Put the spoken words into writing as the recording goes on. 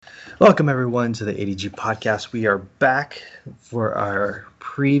Welcome, everyone, to the ADG podcast. We are back for our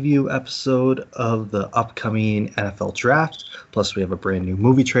preview episode of the upcoming NFL draft. Plus, we have a brand new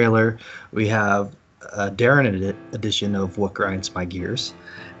movie trailer. We have a Darren edition of What Grinds My Gears.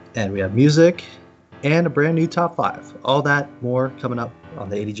 And we have music and a brand new top 5. All that more coming up on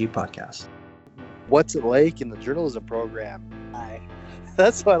the ADG podcast. What's it like in the journalism program?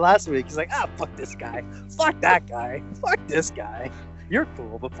 That's why last week he's like, fuck this guy. Fuck that guy. Fuck this guy. You're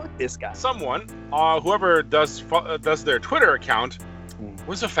cool, but fuck this guy. Someone, whoever does their Twitter account,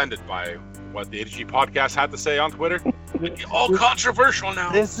 was offended by what the ADG podcast had to say on Twitter. All controversial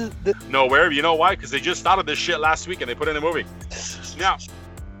now. Nowhere. You know why? Because they just started this shit last week and they put it in a movie. Yeah.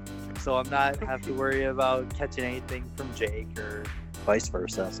 So I'm not have to worry about catching anything from Jake or vice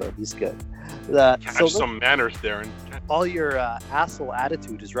versa. So he's good. Catch some manners, Darren. All your asshole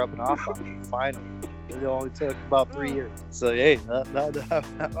attitude is rubbing off on me. Finally. It only took about 3 years. So, hey,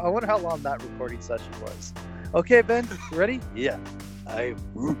 I wonder how long that recording session was. Okay, Ben, you ready? Yeah.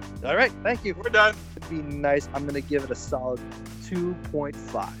 All right, thank you. We're done. It'd be nice. I'm going to give it a solid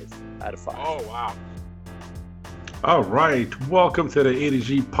 2.5 out of 5. Oh, wow. All right. Welcome to the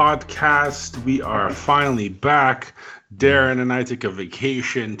ADG podcast. We are finally back. Darren and I took a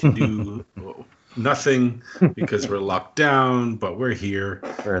vacation to do nothing because we're locked down, but we're here.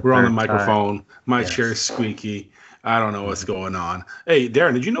 We're on the microphone. My chair's squeaky. I don't know what's going on. Hey,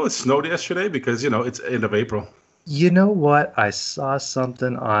 Darren, did you know it snowed yesterday? Because, it's end of April. You know what? I saw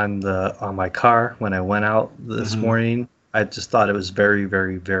something on my car when I went out this morning. I just thought it was very,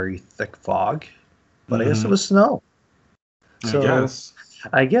 very, very thick fog, but I guess it was snow. So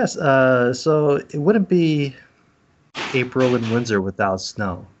I guess. So it wouldn't be April in Windsor without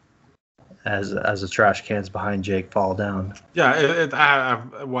snow. As the trash cans behind Jake fall down. Yeah, I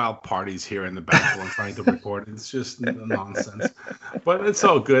have wild parties here in the back while I'm trying to record. It's just nonsense. But it's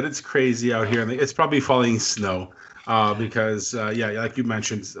all good. It's crazy out here. And it's probably falling snow because, like you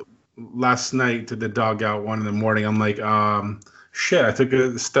mentioned, last night to the dog out 1 a.m, I'm like, shit, I took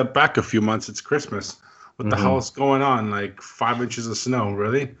a step back a few months. It's Christmas. What the hell is going on? Like 5 inches of snow,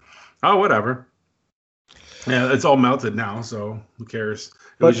 really? Oh, whatever. Yeah, it's all melted now, so who cares?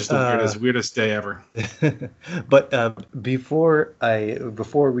 It was just the weirdest day ever. But before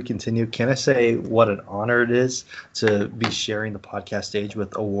we continue, can I say what an honor it is to be sharing the podcast stage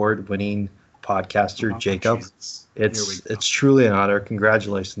with award-winning podcaster Jacob? Jesus. It's truly an honor.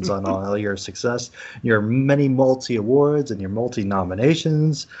 Congratulations on all your success, your many multi-awards and your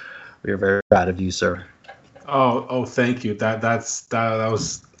multi-nominations. We are very proud of you, sir. Oh, thank you. That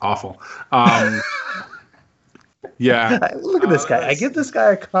was awful. Yeah. Look at this guy. I give this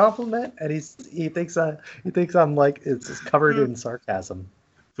guy a compliment, and he thinks I'm like it's covered in sarcasm.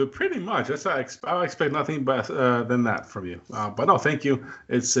 So pretty much, I expect nothing but than that from you. But no, thank you.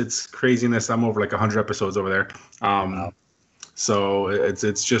 It's craziness. I'm over like 100 episodes over there. Wow. So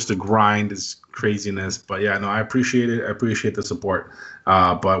it's just a grind. It's craziness. But yeah, no, I appreciate it. I appreciate the support.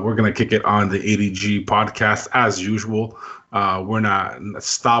 But we're gonna kick it on the ADG podcast as usual. We're not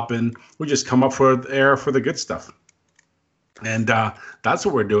stopping. We just come up for air for the good stuff. And that's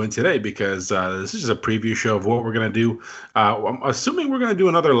what we're doing today because this is a preview show of what we're going to do. I'm assuming we're going to do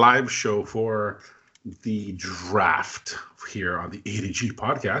another live show for the draft here on the ADG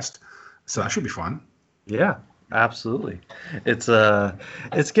podcast. So that should be fun. Yeah, absolutely. It's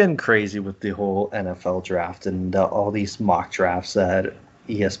getting crazy with the whole NFL draft and all these mock drafts that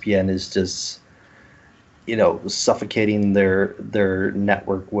ESPN is just suffocating their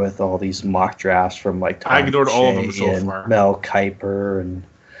network with all these mock drafts from like Tom I ignored all of them so far. Mel Kiper and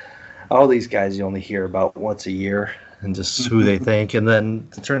all these guys you only hear about once a year and just who they think. And then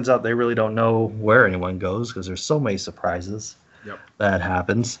it turns out they really don't know where anyone goes because there's so many surprises that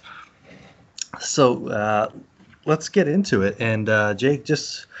happens. So let's get into it. And Jake,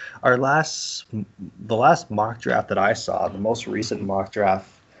 just the last mock draft that I saw, the most recent mock draft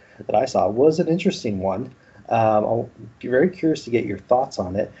that I saw was an interesting one. I'll be very curious to get your thoughts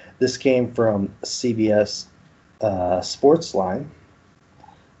on it. This came from CBS Sportsline.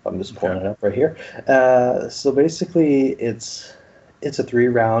 I'm just pulling it up right here. So basically, it's a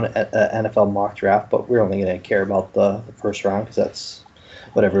 3-round NFL mock draft, but we're only going to care about the first round because that's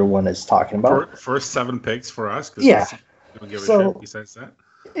what everyone is talking about. First 7 picks for us. Yeah. Don't give a shit besides that.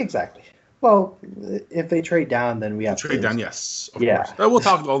 Exactly. Well, if they trade down, then we have to trade down. Yes, of course. We'll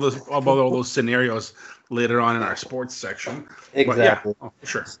talk about all those scenarios later on in our sports section. Exactly. But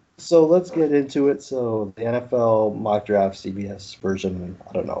sure. So let's get into it. So the NFL mock draft CBS version,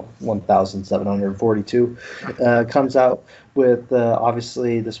 1,742, comes out with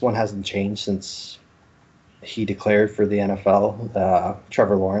obviously this one hasn't changed since he declared for the NFL.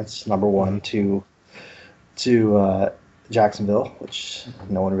 Trevor Lawrence, number one to Jacksonville, which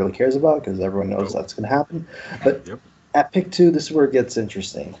no one really cares about because everyone knows that's going to happen. But at pick 2, this is where it gets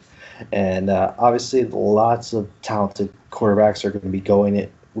interesting. And obviously, lots of talented quarterbacks are going to be going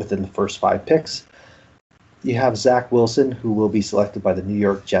it within the first 5 picks. You have Zach Wilson, who will be selected by the New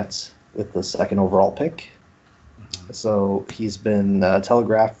York Jets with the 2nd overall pick. So he's been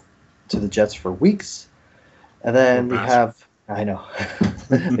telegraphed to the Jets for weeks. And then we have, I know,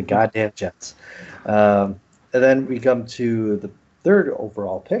 the goddamn Jets. And then we come to the 3rd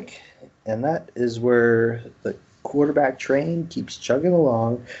overall pick, and that is where the quarterback train keeps chugging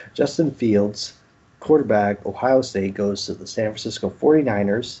along. Justin Fields, quarterback, Ohio State, goes to the San Francisco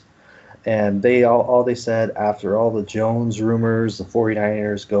 49ers. And they they said after all the Jones rumors, the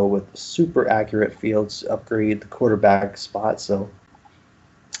 49ers go with super accurate Fields, upgrade the quarterback spot. So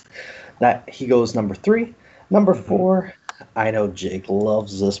that he goes number 3. Number 4, I know Jake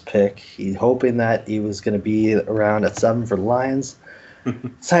loves this pick. He's hoping that he was going to be around at 7 for the Lions.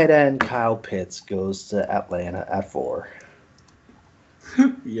 Tight end Kyle Pitts goes to Atlanta at 4.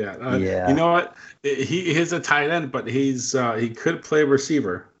 Yeah. You know what? He is a tight end, but he could play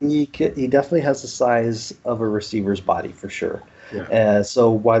receiver. He definitely has the size of a receiver's body for sure. Yeah. So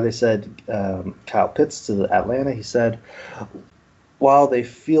why they said Kyle Pitts to Atlanta, he said, while they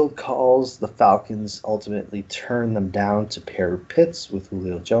field calls, the Falcons ultimately turn them down to pair Pitts with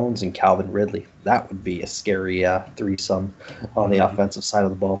Julio Jones and Calvin Ridley. That would be a scary threesome on the offensive side of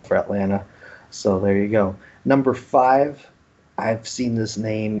the ball for Atlanta. So there you go. Number 5, I've seen this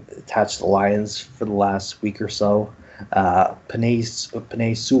name attached to the Lions for the last week or so.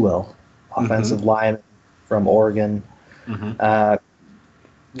 Penei Sewell, offensive lineman from Oregon,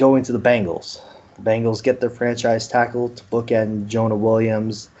 going to the Bengals. The Bengals get their franchise tackle to bookend Jonah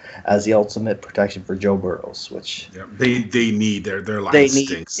Williams as the ultimate protection for Joe Burrows, which they need their line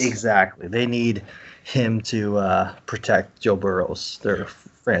stinks. Exactly. They need him to protect Joe Burrows, their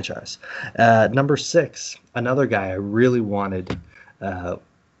franchise. Number 6, another guy I really wanted,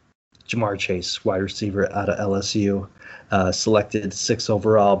 Ja'Marr Chase, wide receiver out of LSU, selected 6th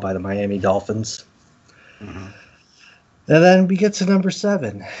overall by the Miami Dolphins. And then we get to number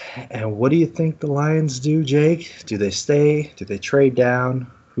 7. And what do you think the Lions do, Jake? Do they stay? Do they trade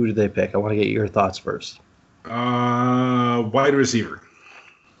down? Who do they pick? I want to get your thoughts first. Wide receiver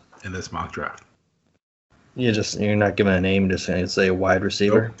in this mock draft. You're not giving a name, just going to say wide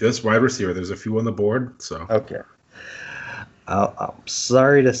receiver? Nope, just wide receiver. There's a few on the board. So okay. I'm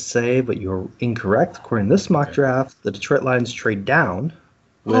sorry to say, but you're incorrect. According to this mock draft, the Detroit Lions trade down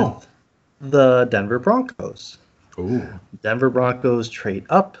with the Denver Broncos. Ooh. Denver Broncos trade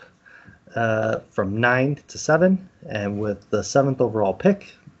up from 9 to 7, and with the 7th overall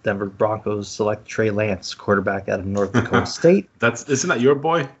pick, Denver Broncos select Trey Lance, quarterback out of North Dakota State. Isn't that your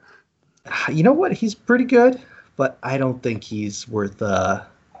boy? You know what? He's pretty good, but I don't think he's worth. I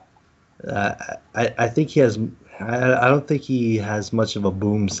think he has. I don't think he has much of a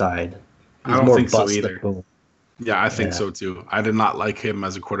boom side. He's I don't think so either. Boom. Yeah, I think so too. I did not like him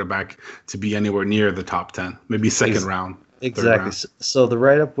as a quarterback to be anywhere near the top 10, maybe second round. Exactly. Round. So the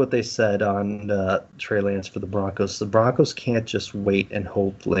write-up, what they said on Trey Lance for the Broncos can't just wait and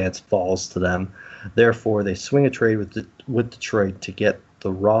hope Lance falls to them. Therefore, they swing a trade with Detroit to get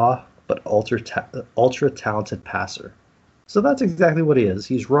the raw but ultra talented passer. So that's exactly what he is.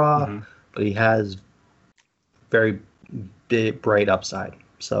 He's raw, but he has very big, bright upside.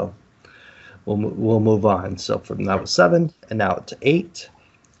 So we'll move on. So from that was 7, and now to 8.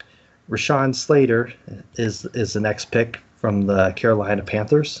 Rashawn Slater is the next pick from the Carolina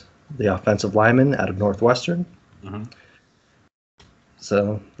Panthers, the offensive lineman out of Northwestern.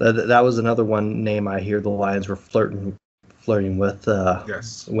 So that was another one name I hear the Lions were flirting with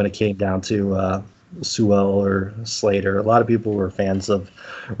when it came down to Sewell or Slater. A lot of people were fans of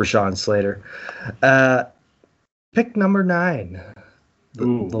Rashawn Slater. Pick number 9. The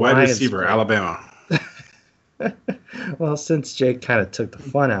wide receiver, Alabama. Well, since Jake kind of took the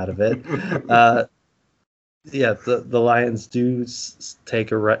fun out of it, the Lions do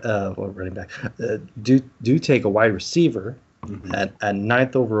take running back. Do take a wide receiver at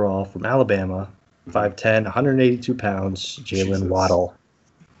 9th overall from Alabama, 5'10", 182 pounds, Jalen Waddle.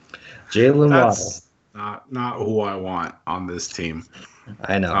 That's not who I want on this team.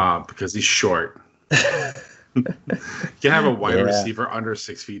 I know. Because he's short. You can have a wide receiver under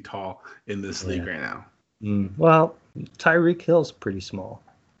 6 feet tall in this league right now. Well, Tyreek Hill's pretty small.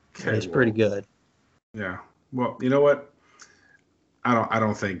 He's pretty good. Yeah. Well, you know what? I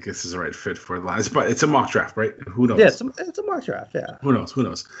don't think this is the right fit for the Lions, but it's a mock draft, right? Who knows? Yeah, it's a mock draft. Yeah. Who knows?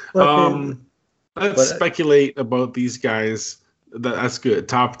 But Let's speculate about these guys. That's good.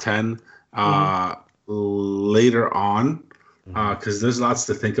 Top 10 later on, because there's lots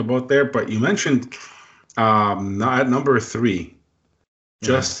to think about there. But you mentioned at number 3,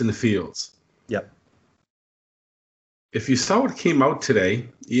 Justin Fields. Yep. If you saw what came out today,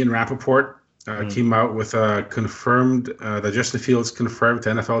 Ian Rappaport came out with confirmed that Justin Fields confirmed to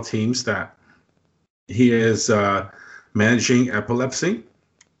NFL teams that he is managing epilepsy.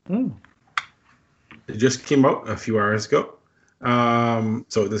 It just came out a few hours ago.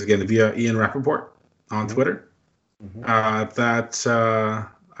 So this again via Ian Rappaport on Twitter. That I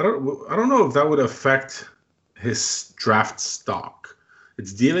don't know if that would affect his draft stock.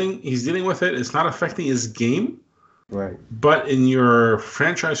 He's dealing with it. It's not affecting his game. Right. But in your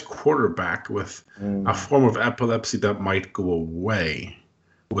franchise quarterback with a form of epilepsy that might go away,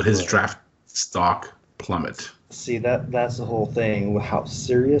 would his draft stock plummet? See, that's the whole thing. How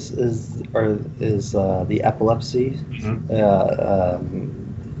serious is the epilepsy?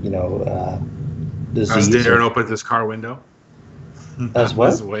 Disease? As Darren opens his car window. As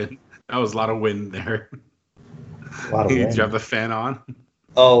what? That was a lot of wind there. A lot of wind. Did you have the fan on?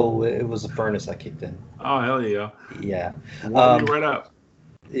 Oh, it was the furnace that kicked in. Oh, hell yeah. Yeah. Right up.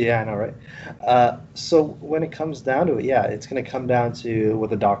 Yeah, I know, right? So when it comes down to it, yeah, it's going to come down to what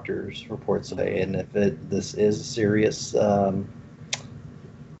the doctor's reports say, and if this is serious, or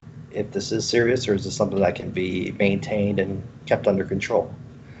is this something that can be maintained and kept under control?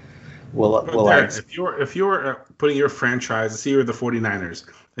 If you're putting your franchise, say you're the 49ers,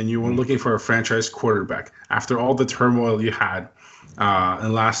 and you were looking for a franchise quarterback after all the turmoil you had in the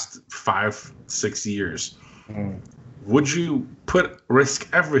last 5-6 years, would you risk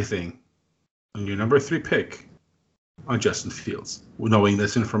everything on your number 3 pick on Justin Fields, knowing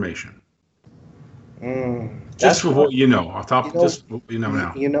this information? Just for what you know, just what you know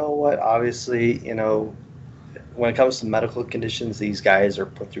now. You know what? Obviously, when it comes to medical conditions, these guys are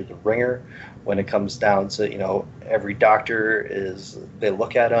put through the ringer. When it comes down to, every doctor they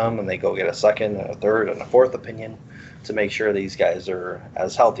look at them and they go get a second and a third and a fourth opinion to make sure these guys are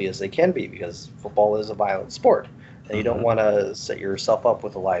as healthy as they can be, because football is a violent sport. And you don't want to set yourself up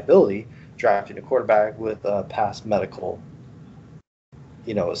with a liability drafting a quarterback with a past medical,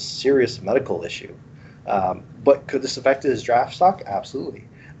 a serious medical issue. But could this affect his draft stock? Absolutely.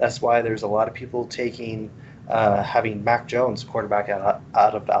 That's why there's a lot of people having Mac Jones, quarterback out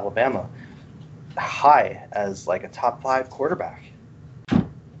of Alabama, high as like a top 5 quarterback.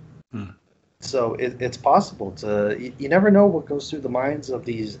 So it's possible you never know what goes through the minds of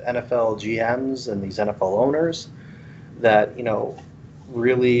these NFL GMs and these NFL owners that,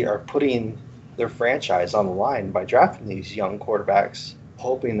 really are putting their franchise on the line by drafting these young quarterbacks,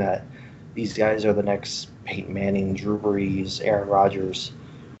 hoping that these guys are the next Peyton Manning, Drew Brees, Aaron Rodgers,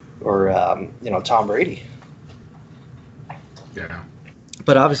 or, Tom Brady. Yeah.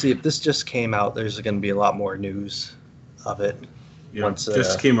 But obviously, if this just came out, there's going to be a lot more news of it. Yeah,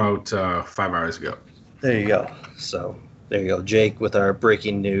 just came out 5 hours ago. There you go. So there you go, Jake, with our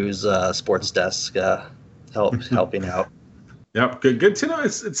breaking news sports desk, helping out. Yep, good to know.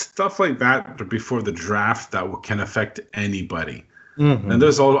 It's stuff like that before the draft that can affect anybody. And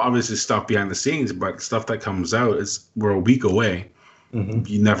there's obviously stuff behind the scenes, but stuff that comes out we're a week away.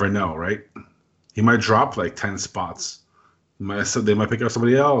 You never know, right? He might drop like 10 spots. They might pick up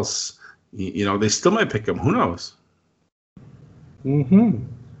somebody else. They still might pick him. Who knows?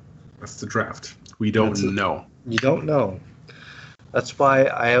 That's the draft. We don't know. You don't know. That's why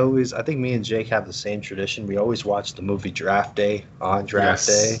I think me and Jake have the same tradition. We always watch the movie Draft Day on Draft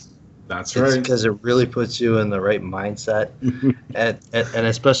Day. That's right. Because it really puts you in the right mindset. and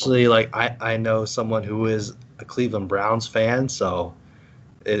especially, like, I know someone who is a Cleveland Browns fan, so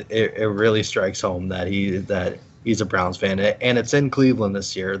it really strikes home that he's a Browns fan. And it's in Cleveland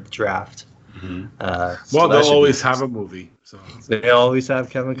this year, the draft. Well, they'll always have a movie. So they always have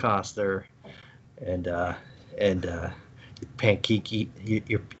Kevin Costner, and pancake eating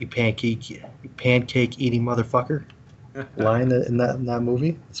motherfucker line in that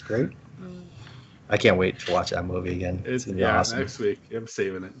movie. It's great. I can't wait to watch that movie again. It's gonna be awesome. Next week. I'm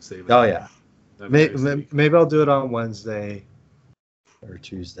saving it. Oh yeah. Maybe I'll do it on Wednesday or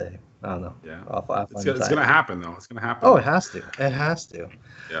Tuesday. I don't know. Yeah. It's gonna happen though. It's gonna happen. Oh, it has to. It has to.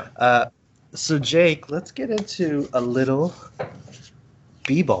 Yeah. So Jake, let's get into a little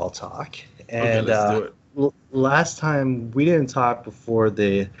b-ball talk. And let's do it. Last time we didn't talk before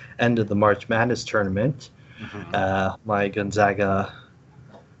the end of the March Madness tournament. My Gonzaga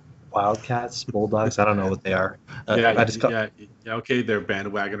Wildcats, Bulldogs, I don't know what they are. Okay, they're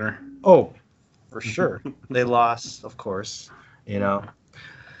bandwagoner. Oh, for sure. They lost, of course,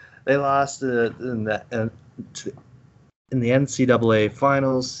 They lost in the NCAA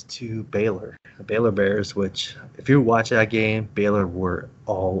finals to Baylor, the Baylor Bears. Which, if you watch that game, Baylor were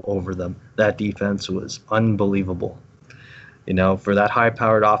all over them. That defense was unbelievable. You know, for that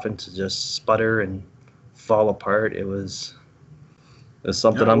high-powered offense to just sputter and fall apart, it was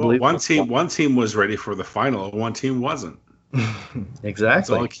something unbelievable. One team was ready for the final, one team wasn't. Exactly. That's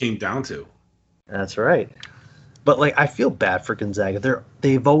all it came down to. That's right. But like, I feel bad for Gonzaga.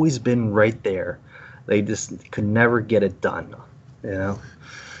 They've always been right there. They just could never get it done. You know.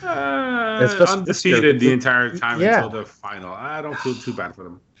 Undefeated the entire time until the final. I don't feel too bad for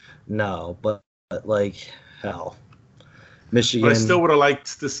them. No, but like hell, Michigan. But I still would have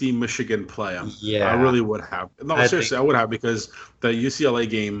liked to see Michigan play them. Yeah, I really would have. No, seriously, I would have, because the UCLA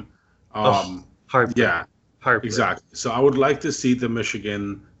game. Heartbreak. Exactly. So I would like to see the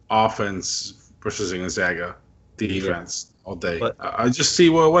Michigan offense versus Gonzaga defense all day. But I just see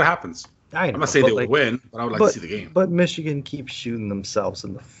what happens. I'm not saying they would win, but I would like to see the game. But Michigan keeps shooting themselves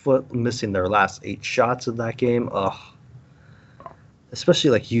in the foot, missing their last 8 shots of that game. Ugh.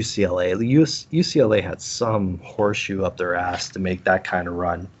 Especially like UCLA. UCLA had some horseshoe up their ass to make that kind of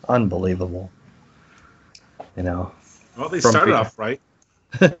run. Unbelievable. You know. Well, they started off right.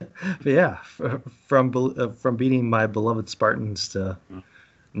 Yeah, from beating my beloved Spartans to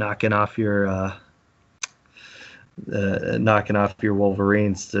knocking off your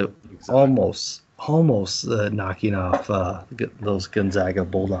Wolverines to almost knocking off those Gonzaga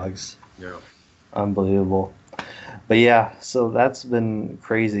Bulldogs. Yeah, unbelievable. But yeah, so that's been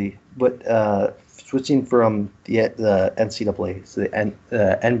crazy. But switching from the NCAA to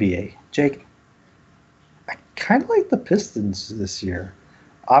the NBA, Jake, I kind of like the Pistons this year.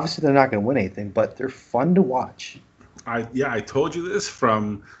 Obviously, they're not going to win anything, but they're fun to watch. I told you this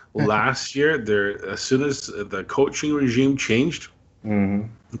from last year. As soon as the coaching regime changed,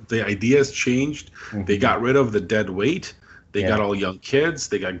 the ideas changed. They got rid of the dead weight. They got all young kids.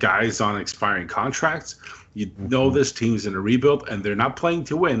 They got guys on expiring contracts. You know this team's in a rebuild, and they're not playing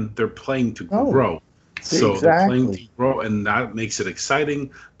to win. They're playing to grow. So they're playing to grow, and that makes it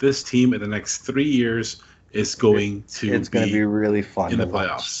exciting. This team in the next 3 years is going to be really fun in the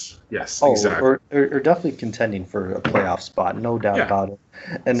playoffs. Yes, exactly. Or definitely contending for a playoff spot, no doubt about it.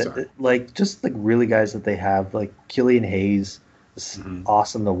 And just like really guys that they have, like Killian Hayes, is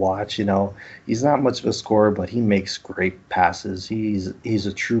awesome to watch. You know, he's not much of a scorer, but he makes great passes. He's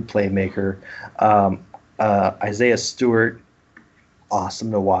a true playmaker. Isaiah Stewart, awesome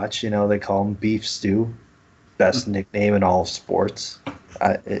to watch. You know, they call him Beef Stew, best nickname in all of sports.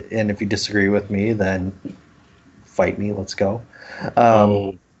 And if you disagree with me, then fight me. Let's go.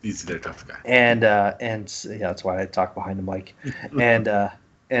 He's a tough guy. And that's why I talk behind the mic. and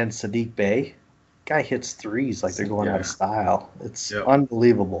Sadiq Bey, guy hits threes like they're going out of style. It's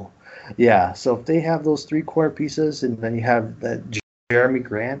unbelievable. Yeah. So if they have those 3 core pieces, and then you have that Jeremy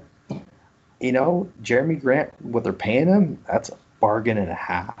Grant, you know, what they're paying him, that's a bargain and a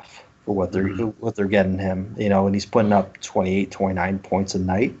half for what they're getting him, you know, and he's putting up 28, 29 points a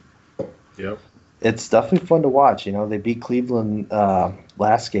night. Yep. It's definitely fun to watch. You know, they beat Cleveland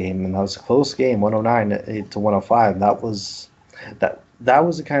last game, and that was a close game, 109 to 105. That was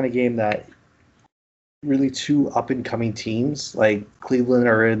the kind of game that really 2 up-and-coming teams like Cleveland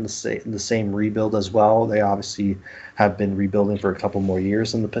are in the same rebuild as well. They obviously have been rebuilding for a couple more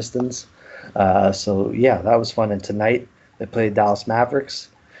years than the Pistons. So yeah, that was fun. And tonight they played Dallas Mavericks.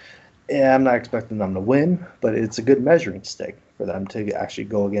 Yeah, I'm not expecting them to win, but it's a good measuring stick for them to actually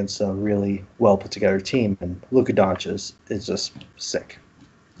go against a really well put together team. And Luka Doncic is just sick.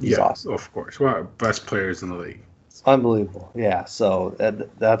 He's awesome. Of course. Well, best players in the league. Unbelievable. Yeah. So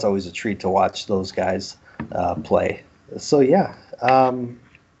that's always a treat to watch those guys play. So yeah.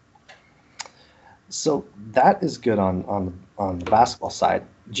 So that is good on the basketball side.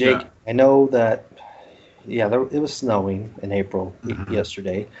 Jake, I know that. It was snowing in April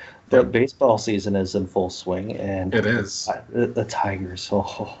yesterday. The baseball season is in full swing, and it is. The Tigers.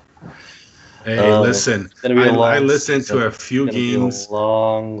 Hey, listen. I listened to a few games. Be a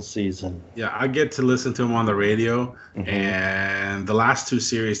long season. Yeah, I get to listen to them on the radio, and the last 2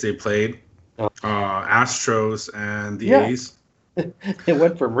 series they played, Astros and the A's. It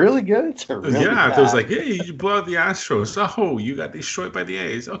went from really good to really bad. It was like, hey, you blew out the Astros. Oh, you got destroyed by the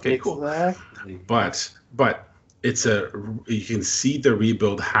A's. Okay, cool. But you can see the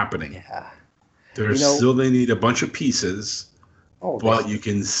rebuild happening. Yeah. They need a bunch of pieces, but you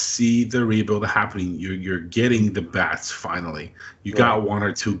can see the rebuild happening. You're getting the bats finally. You got 1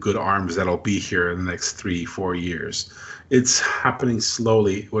 or 2 good arms that'll be here in the next 3-4 years. It's happening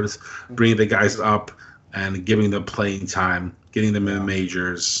slowly. Bringing the guys up and giving them playing time. getting them in the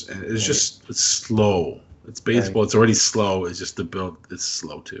majors. And it's slow. It's baseball. Right. It's already slow. It's just the build. It's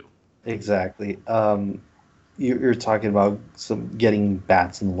slow too. Exactly. You're talking about getting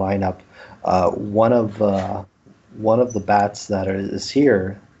bats in the lineup. One of the bats that is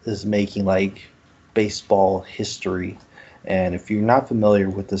here is making like baseball history. And if you're not familiar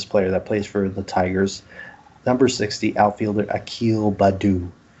with this player that plays for the Tigers, number 60 outfielder Akil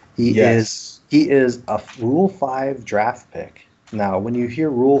Baddoo. He is a Rule 5 draft pick. Now, when you hear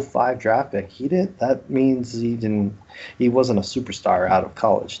Rule 5 draft pick, that means he wasn't a superstar out of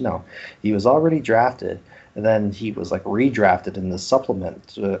college. No, he was already drafted, and then he was like redrafted in the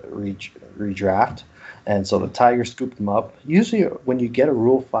supplement redraft, and so the Tigers scooped him up. Usually, when you get a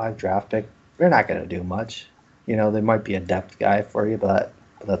Rule 5 draft pick, they're not going to do much. You know, they might be a depth guy for you, but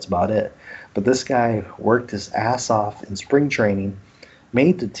that's about it. But this guy worked his ass off in spring training,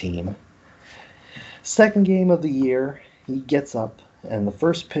 made the team. Second game of the year, he gets up, and the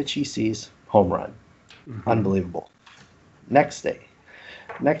first pitch he sees, home run. Mm-hmm. Unbelievable. Next at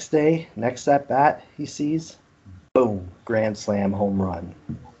bat he sees, boom, grand slam home run.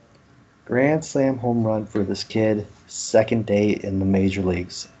 Grand slam home run for this kid, second day in the major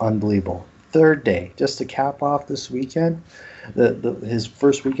leagues. Unbelievable. Third day, just to cap off this weekend, his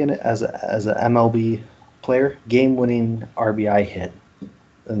first weekend as an MLB player, game-winning RBI hit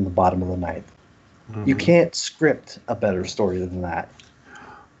in the bottom of the ninth. Mm-hmm. You can't script a better story than that.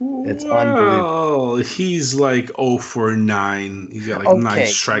 It's unbelievable. He's like 0 for 9. He's got like 9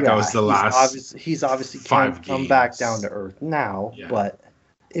 strikeouts the last. He's obviously come back down to earth now, but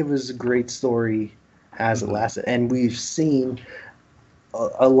it was a great story as it lasted, and we've seen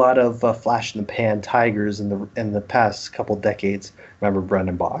a lot of flash in the pan Tigers in the past couple decades. Remember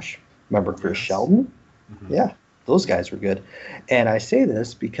Brendan Bosch? Remember Chris Shelton? Mm-hmm. Yeah, those guys were good. And I say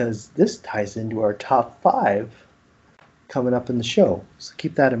this because this ties into our top 5 coming up in the show. So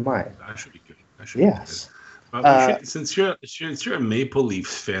keep that in mind. That should be good. Yes. Since you're a Maple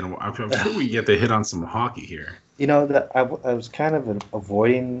Leafs fan, I'm sure we get to hit on some hockey here. You know that I was kind of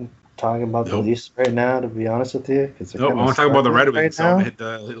avoiding talking about the Leafs right now, to be honest with you. I want to talk about the Red Wings. So I'm gonna hit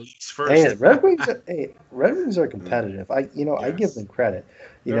the Leafs first. Hey, Red Wings are competitive. I give them credit.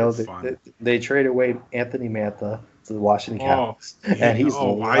 They traded away Anthony Mantha to the Washington Capitals, and he's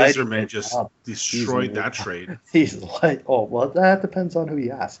Yzerman just destroyed that trade. He's like, that depends on who you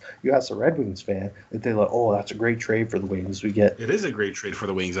ask. You ask a Red Wings fan, if they're like, that's a great trade for the Wings. It is a great trade for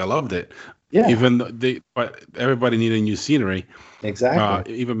the Wings. I loved it. Yeah. But everybody needed new scenery.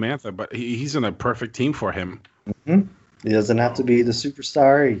 Exactly. Even Mantha, but he's in a perfect team for him. Mm-hmm. He doesn't have to be the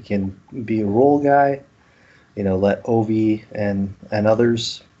superstar. He can be a role guy. Let Ovi and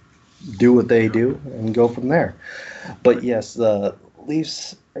others do what they do and go from there. But yes, the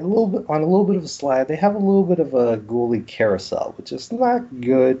Leafs are on a little bit of a slide. They have a little bit of a goalie carousel, which is not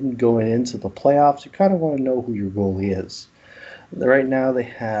good going into the playoffs. You kind of want to know who your goalie is. Right now they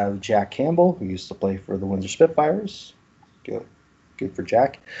have Jack Campbell, who used to play for the Windsor Spitfires. Good for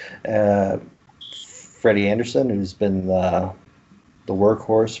Jack. Freddie Anderson, who's been the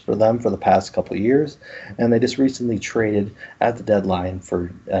workhorse for them for the past couple of years. And they just recently traded at the deadline for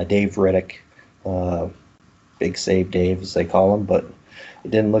Dave Riddick. Big Save Dave, as they call him. But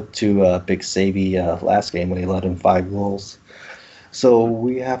it didn't look too big savey last game when he let in 5 goals. So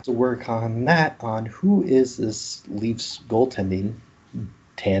we have to work on who is this Leafs goaltending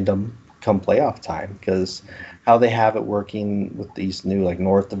tandem come playoff time, because how they have it working with these new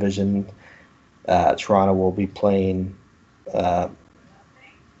North Division, Toronto will be playing the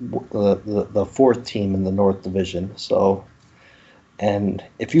 4th team in the North Division. So, and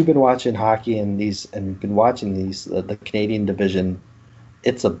if you've been watching hockey and been watching the Canadian division,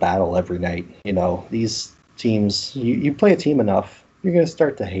 it's a battle every night. These teams, you play a team enough, you're going to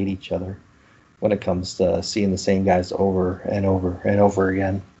start to hate each other when it comes to seeing the same guys over and over and over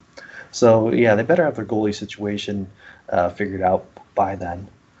again. So, yeah, they better have their goalie situation figured out by then.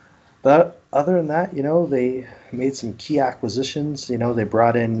 But other than that, they made some key acquisitions. They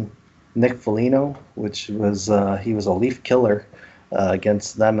brought in Nick Foligno, which was he was a Leaf killer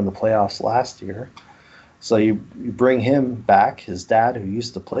against them in the playoffs last year. So you bring him back. His dad, who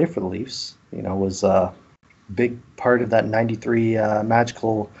used to play for the Leafs, was big part of that 93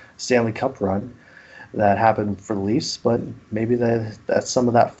 magical Stanley Cup run that happened for the Leafs, but maybe that some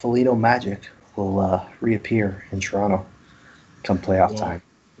of that Foligno magic will reappear in Toronto come playoff time.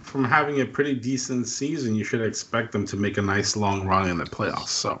 From having a pretty decent season, you should expect them to make a nice long run in the playoffs.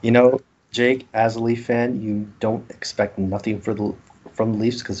 So Jake, as a Leaf fan, you don't expect nothing from the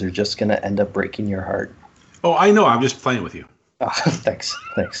Leafs because they're just going to end up breaking your heart. Oh, I know. I'm just playing with you. Thanks.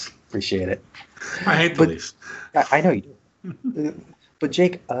 Appreciate it. I hate the Leafs. I know you do. But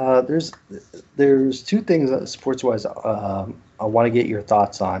Jake, there's two things sports wise I want to get your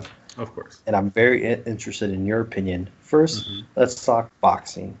thoughts on, Of course. and I'm very interested in your opinion. First, let's talk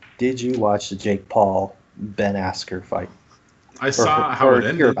boxing. Did you watch the Jake Paul Ben Askren fight? I saw how it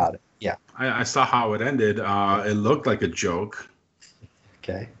ended. Hear about it? Yeah. I saw how it ended. It looked like a joke.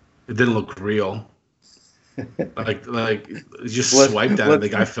 Okay. It didn't look real. like it just swiped at it. The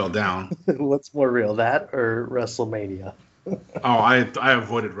guy fell down. What's more real, that or WrestleMania? I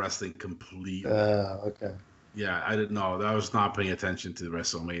avoided wrestling completely. Okay. Yeah, I didn't know. I was not paying attention to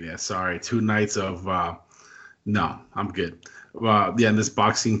WrestleMania. Sorry. 2 nights of no, I'm good. Yeah, and this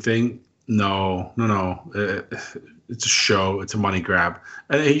boxing thing, no. It's a show. It's a money grab.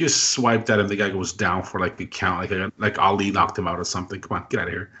 And he just swiped at him. The guy goes down for like a count, like Ali knocked him out or something. Come on, get out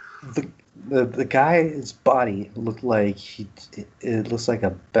of here. The guy's body looked like it looks like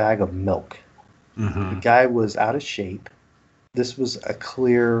a bag of milk. Mm-hmm. The guy was out of shape. This was a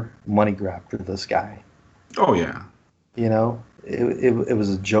clear money grab for this guy. Oh yeah. You know, it was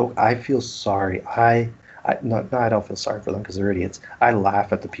a joke. I feel sorry. I don't feel sorry for them because they're idiots. I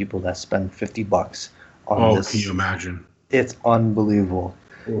laugh at the people that spend $50 on this. Can you imagine? It's unbelievable.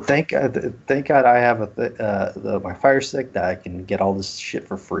 Oof. Thank God I have my Fire Stick that I can get all this shit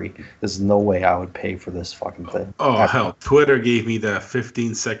for free. There's no way I would pay for this fucking thing. Oh hell! Twitter gave me the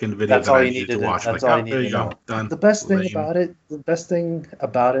 15-second video that I needed to watch. That's all you needed to know. Done. The best thing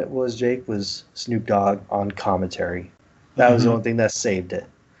about it was Snoop Dogg on commentary. That was the only thing that saved it.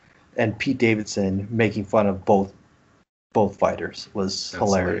 And Pete Davidson making fun of both fighters was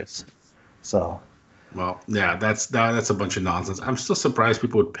hilarious. So. Well, yeah, that's a bunch of nonsense. I'm still surprised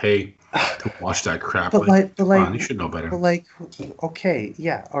people would pay to watch that crap. But you should know better. But okay,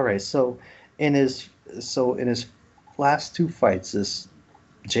 yeah, all right. So in his last 2 fights, this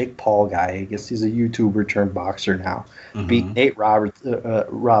Jake Paul guy, I guess he's a YouTuber turned boxer now, beat Nate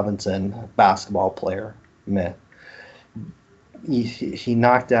Robinson, basketball player. Man, he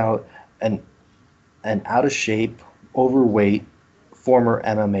knocked out an out of shape, overweight former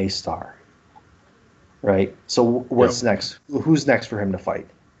MMA star. Right. So what's next? Who's next for him to fight?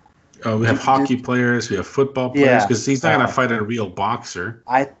 We have hockey players. We have football players because he's not going to fight a real boxer.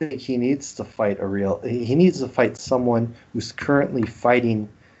 I think he needs to fight He needs to fight someone who's currently fighting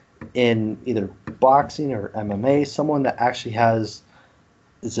in either boxing or MMA. Someone that actually is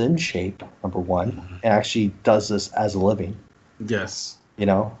in shape. Number one, and actually does this as a living. Yes. You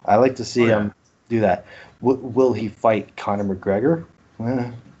know, I like to see him do that. Will he fight Conor McGregor?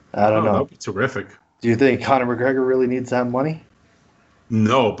 I don't know. That would be terrific. Do you think Conor McGregor really needs that money?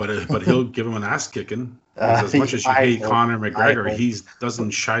 No, but he'll give him an ass kicking. As much as you hate Conor McGregor, he doesn't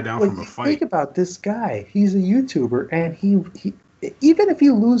shy down from a fight. Think about this guy. He's a YouTuber, and he even if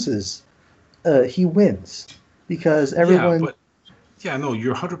he loses, he wins because everyone.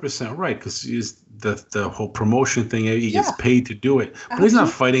 You're 100% right because the whole promotion thing. He gets paid to do it, but he's not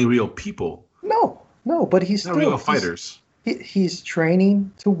fighting real people. No, but he's not real fighters. He's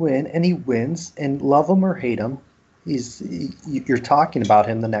training to win, and he wins. And love him or hate him, you're talking about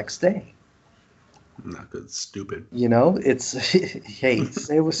him the next day. Not good, stupid. You know, it's hey,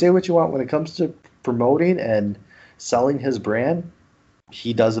 say what you want when it comes to promoting and selling his brand.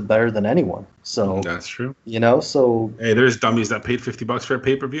 He does it better than anyone. So that's true. You know, so hey, there's dummies that paid $50 for a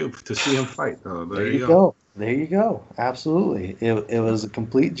pay-per-view to see him fight. Oh, there you go. There you go. Absolutely. It was a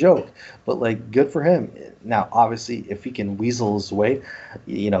complete joke, but good for him. Now, obviously, if he can weasel his way,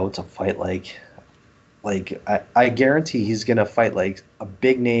 to fight I guarantee he's going to fight a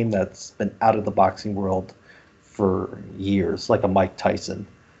big name that's been out of the boxing world for years, like a Mike Tyson.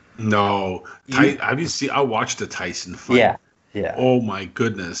 No. Have you seen? I watched the Tyson fight. Yeah. Oh my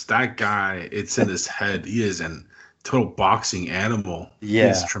goodness. That guy, it's in his head. He is an total boxing animal. Yeah.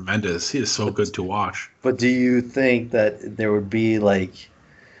 He's tremendous. He is so good to watch. But do you think that there would be would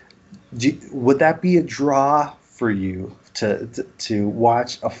that be a draw for you to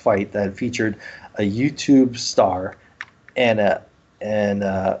watch a fight that featured a YouTube star and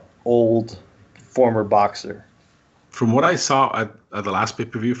a old former boxer? From what I saw at the last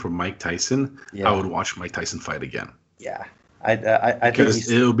pay-per-view from Mike Tyson, I would watch Mike Tyson fight again. Yeah. I think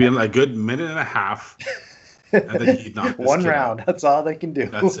it would be a good minute and a half. And then he'd knock this one round. out. That's all they can do.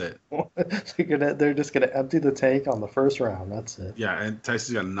 That's it. They're just gonna empty the tank on the first round. That's it. Yeah, and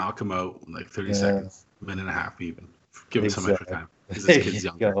Tyson's gonna knock him out in 30 seconds, minute and a half even. Give him some extra time because this kid's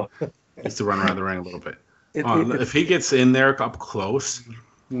younger. He needs to run around the ring a little bit. If he gets in there up close,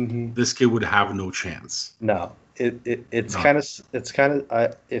 this kid would have no chance. No. It's kind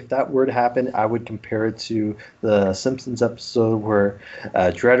of if that were to happen, I would compare it to the Simpsons episode where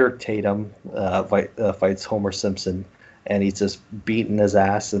Dredrick Tatum fights Homer Simpson and he's just beating his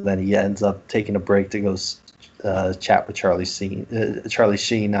ass, and then he ends up taking a break to go chat with Charlie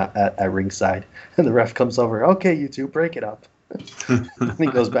Sheen at ringside, and the ref comes over. Okay, you two, break it up. And he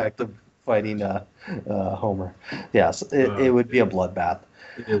goes back to fighting Homer. Yes, it would be a bloodbath.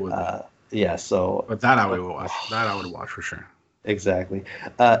 It would. Yeah. So. But that I would watch. That I would watch for sure. Exactly.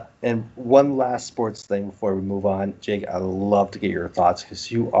 And one last sports thing before we move on, Jake. I'd love to get your thoughts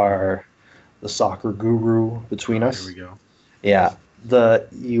because you are the soccer guru between us. Here we go. Yeah. The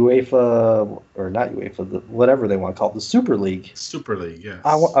UEFA, or not UEFA, whatever they want to call it, the Super League. Super League, yes.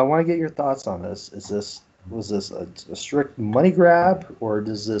 I want to get your thoughts on this. Was this a strict money grab, or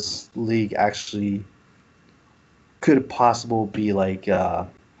does this league actually could it possible be like a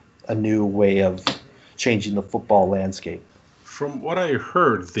new way of changing the football landscape? From what I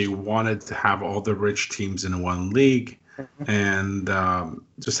heard, they wanted to have all the rich teams in one league and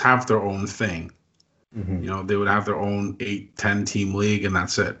just have their own thing. Mm-hmm. You know, they would have their own 8-10 team league, and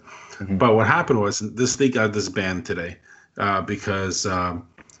that's it. Mm-hmm. But what happened was this league got disbanded today because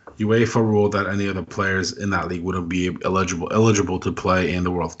UEFA ruled that any of the players in that league wouldn't be eligible to play in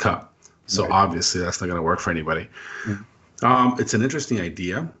the World Cup. So right. Obviously, that's not going to work for anybody. Mm-hmm. It's an interesting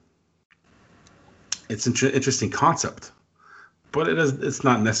idea. It's an interesting concept, but it's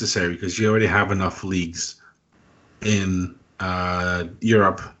not necessary because you already have enough leagues in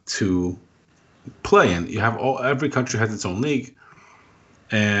Europe to play in. You have every country has its own league,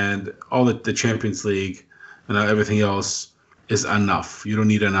 and all the Champions League and everything else is enough. You don't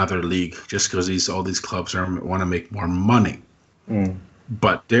need another league just because all these clubs want to make more money. Mm.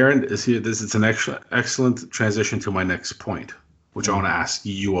 But Darren, this is an excellent transition to my next point, which I want to ask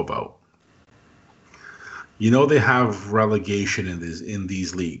you about. You know they have relegation in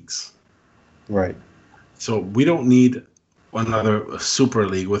these leagues, right? So we don't need another Super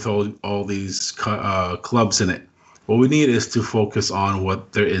League with all these clubs in it. What we need is to focus on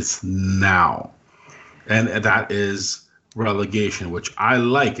what there is now, and that is relegation, which I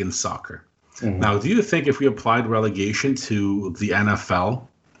like in soccer. Mm-hmm. Now, do you think if we applied relegation to the NFL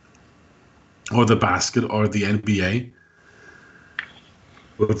or the basket or the NBA,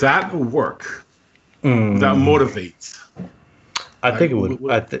 would that work? That motivates? I think it would.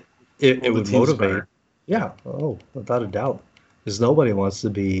 It would motivate. Better. Yeah. Oh, without a doubt. Because nobody wants to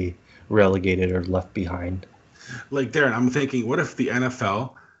be relegated or left behind. Like Darren, I'm thinking, what if the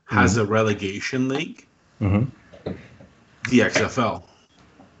NFL has a relegation league? Mm-hmm. The XFL.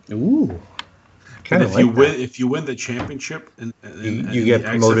 Ooh. And if you win the championship, you get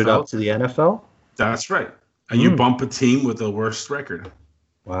promoted XFL, up to the NFL. That's right, and you bump a team with the worst record.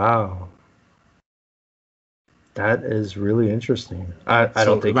 Wow. That is really interesting. I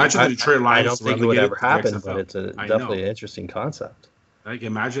don't think. Imagine the Detroit Lions. I don't think it would ever happen, but it's definitely an interesting concept. Like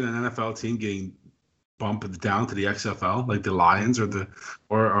imagine an NFL team getting bumped down to the XFL, like the Lions or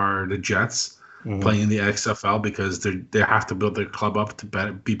the Jets playing in the XFL because they have to build their club up to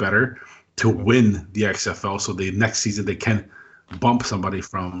be better to win the XFL. So next season they can bump somebody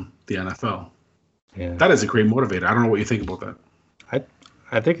from the NFL. Yeah, that is a great motivator. I don't know what you think about that.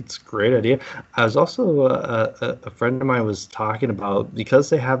 I think it's a great idea. I was also a friend of mine was talking about because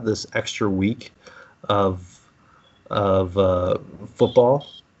they have this extra week of football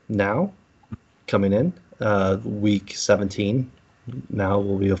now coming in. Week 17 now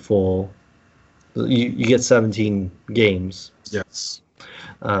will be a full. You get 17 games. Yes.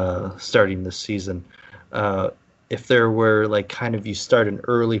 Starting this season. If there were you start an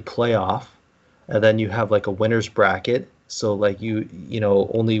early playoff, and then you have like a winner's bracket. So like you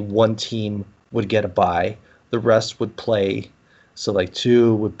only one team would get a bye. The rest would play. So like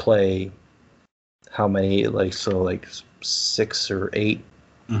two would play how many? Like 6 or 8.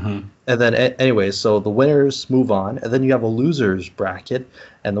 Mm-hmm. And then anyway, so the winners move on, and then you have a losers bracket,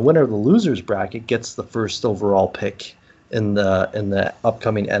 and the winner of the losers bracket gets the first overall pick in the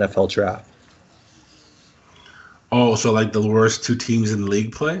upcoming NFL draft. Oh, so like the worst 2 teams in the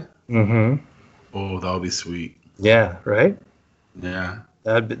league play? Mm-hmm. Oh, that would be sweet. Yeah, right? Yeah.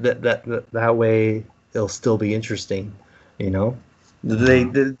 That way it'll still be interesting,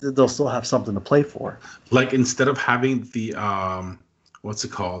 They'll still have something to play for. Like instead of having the what's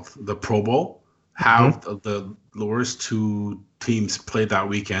it called? The Pro Bowl, have the worst 2 teams play that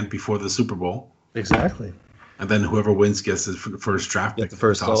weekend before the Super Bowl. Exactly. And then whoever wins gets the first draft pick. The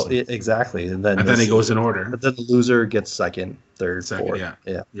first, exactly, and then it goes in order. But then the loser gets second, third, fourth.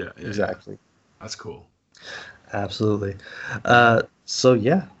 Yeah, exactly. That's cool. Absolutely. So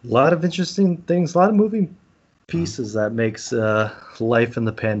yeah, a lot of interesting things, a lot of moving pieces that makes life in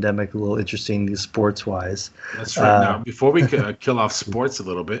the pandemic a little interesting, sports wise. That's right. Now, before we kill off sports a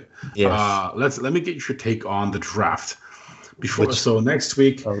little bit, yes. Let me get your take on the draft. So next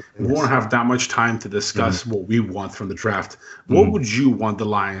week, we won't have that much time to discuss what we want from the draft. What would you want the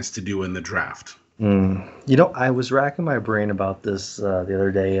Lions to do in the draft? I was racking my brain about this the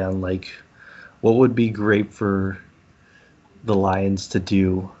other day on like what would be great for the Lions to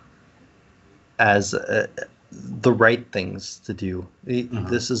do as the right things to do.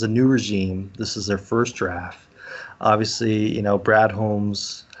 This is a new regime. This is their first draft. Obviously, Brad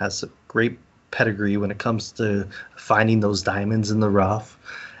Holmes has a great pedigree when it comes to finding those diamonds in the rough.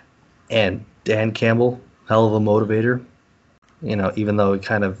 And Dan Campbell, hell of a motivator. Even though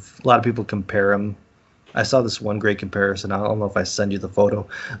a lot of people compare him. I saw this one great comparison. I don't know if I send you the photo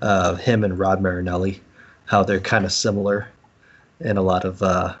of him and Rod Marinelli, how they're kind of similar in a lot of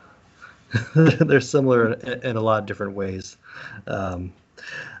they're similar in a lot of different ways.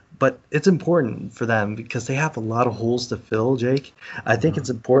 But it's important for them because they have a lot of holes to fill, Jake. I think it's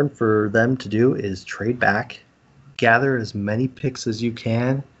important for them to do is trade back, gather as many picks as you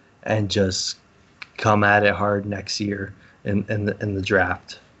can, and just come at it hard next year in the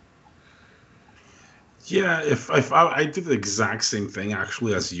draft. Yeah, if I did the exact same thing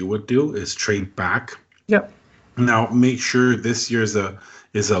actually as you would do, is trade back. Yep. Now make sure this year is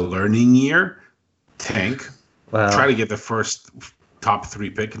a learning year. Tank. Try to get the first top 3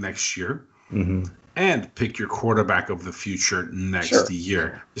 pick next year, and pick your quarterback of the future next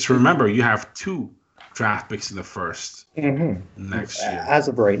year. Just remember, you have 2 draft picks in the first next year. As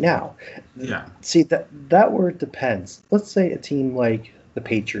of right now. Yeah. See, that where it depends. Let's say a team like the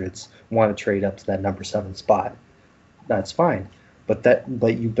Patriots want to trade up to that number 7 spot. That's fine.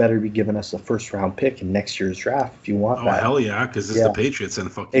 But you better be giving us a first round pick in next year's draft if you want that. Oh, hell yeah, because it's the Patriots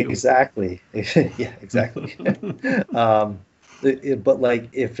and fuck you. Exactly. Yeah, exactly. But like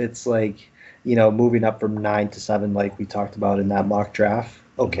if it's like moving up from 9 to 7 like we talked about in that mock draft,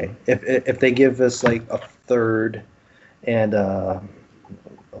 okay. If they give us like a third and I'm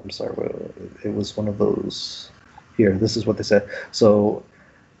sorry, it was one of those here. This is what they said. So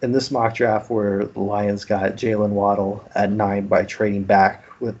in this mock draft where the Lions got Jalen Waddle at 9 by trading back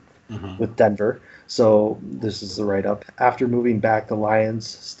with Denver. So this is the write-up. After moving back, the Lions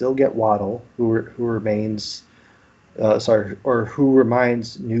still get Waddle, who reminds new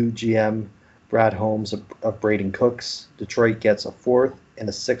GM Brad Holmes of Braden Cooks. Detroit gets a 4th and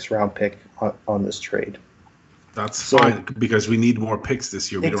a 6th round pick on this trade. That's fine because we need more picks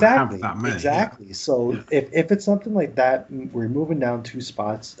this year. We don't have that many. Exactly. Yeah. So if it's something like that, we're moving down 2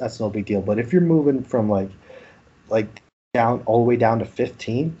 spots. That's no big deal. But if you're moving from like down all the way down to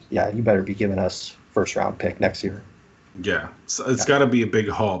 15, yeah, you better be giving us first round pick next year. Yeah, so it's got to be a big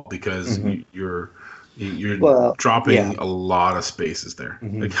haul because you're dropping a lot of spaces there.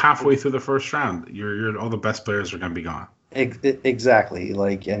 Like halfway through the first round, you're all the best players are going to be gone. Exactly.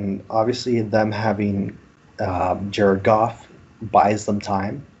 Like, and obviously them having Jared Goff buys them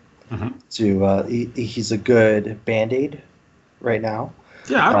time to he's a good Band-Aid right now.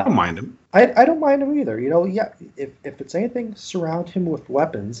 Yeah, I don't mind him. I don't mind him either. If it's anything, surround him with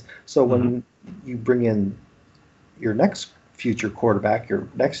weapons. So when you bring in your next future quarterback, your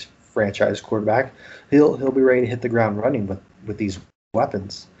next franchise quarterback, he'll be ready to hit the ground running with these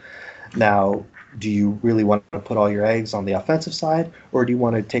weapons. Now, do you really want to put all your eggs on the offensive side, or do you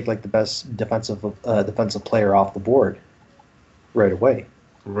want to take like the best defensive player off the board right away?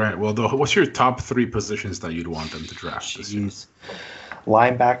 Right. Well, what's your top 3 positions that you'd want them to draft this year?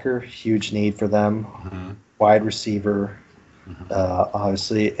 Linebacker, huge need for them. Wide receiver,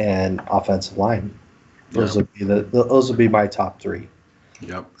 obviously, and offensive line. Those would be my top 3.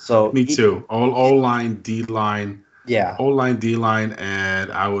 Yep. So me too. O line, D line. Yeah. O line, D line,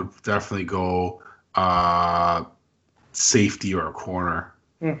 and I would definitely go safety or a corner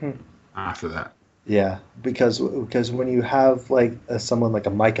after that. Yeah, because when you have like someone like a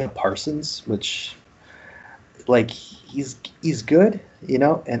Micah Parsons, which like he's good,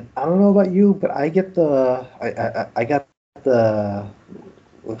 and I don't know about you, but I get I got the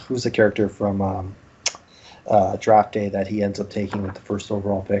who's the character from draft day that he ends up taking with the first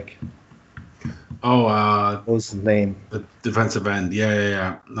overall pick. What was his name? The defensive end.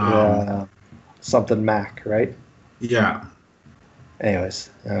 Yeah. Something Mac, right? Yeah.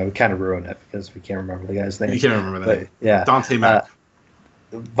 Anyways, we kind of ruined it because we can't remember the guy's name. You can't remember that. Yeah. Dante Mack.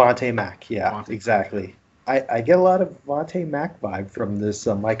 Vontae Mack, yeah, exactly. I get a lot of Vontae Mack vibe from this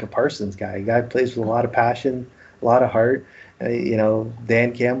Micah Parsons guy. The guy plays with a lot of passion, a lot of heart.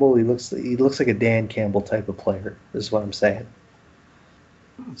 Dan Campbell, he looks like a Dan Campbell type of player, is what I'm saying.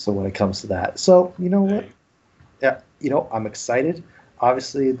 So when it comes to that. So, you know what? Yeah, I'm excited.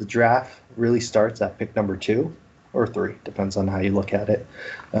 Obviously, the draft really starts at pick number 2 or 3, depends on how you look at it.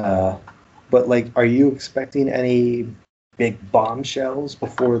 But, like, are you expecting any big bombshells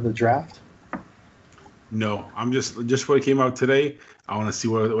before the draft? No, I'm just what came out today. I want to see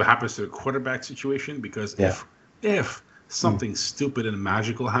what happens to the quarterback situation, because if something stupid and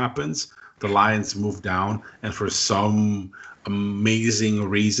magical happens, the Lions move down, and for some amazing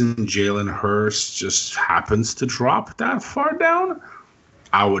reason Jalen Hurts just happens to drop that far down,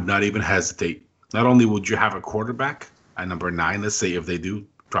 I would not even hesitate. Not only would you have a quarterback at number 9, let's say if they do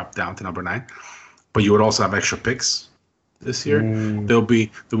drop down to number 9, but you would also have extra picks this year. There'll be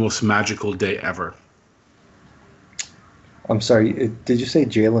the most magical day ever. I'm sorry, did you say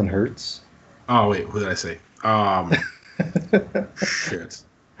Jalen Hurts? Oh, wait, who did I say? Shit.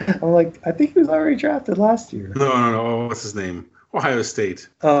 I'm like, I think he was already drafted last year. No. What's his name? Ohio State.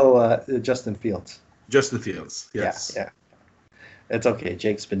 Oh, Justin Fields. Justin Fields, yes. Yeah. It's okay.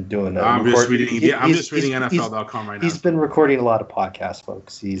 Jake's been doing I'm just reading NFL.com right now. He's been recording a lot of podcasts,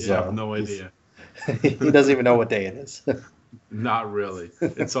 folks. I have no idea. He doesn't even know what day it is. Not really.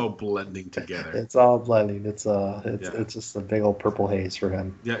 It's all blending together. It's all blending. It's just a big old purple haze for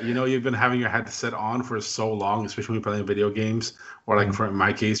him. Yeah, you've been having your headset on for so long, especially when you're playing video games, or like for in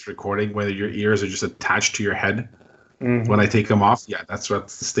my case, recording, whether your ears are just attached to your head. When I take them off, that's what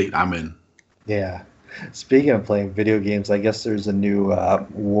the state I'm in. Yeah. Speaking of playing video games, I guess there's a new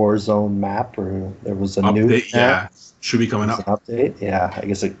Warzone map, or there was a update, new map. Yeah, should be coming up. Update, yeah. I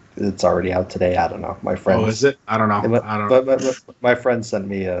guess it's already out today. I don't know. My friend. Oh, is it? I don't know. But my friend sent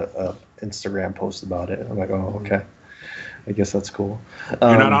me a Instagram post about it. I'm like, oh, okay. I guess that's cool.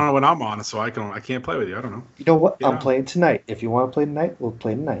 You're not on when I'm on, so I can't play with you. I don't know. You know what? I'm playing tonight. If you want to play tonight, we'll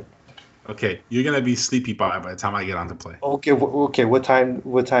play tonight. Okay, you're gonna be sleepy by the time I get on to play. Okay. What time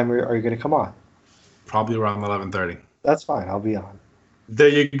are you gonna come on? Probably around 11:30. That's fine. I'll be on. There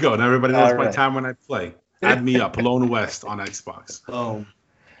you go. Now everybody knows my time when I play. Add me up, Lone West on Xbox. Boom.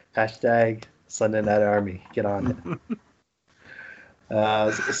 Hashtag Sunday Night Army. Get on it.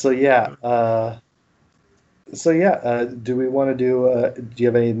 Do we want to do? Do you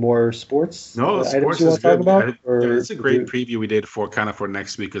have any more sports? No, sports is good. It's a great preview we did for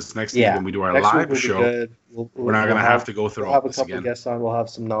next week, because next week when we do our live show, we're not going to have to go through all this again. We'll have a couple guests on. We'll have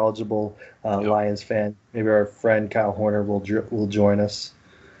some knowledgeable Lions fan. Maybe our friend Kyle Horner will join us.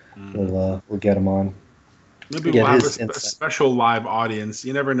 We'll get him on. Maybe we'll have a special live audience.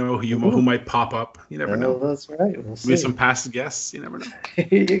 You never know who might pop up. You never know. That's right. We'll see. Maybe some past guests. You never know.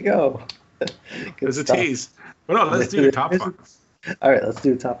 Here you go. There's a tease. But no, let's do your top 5. All right, let's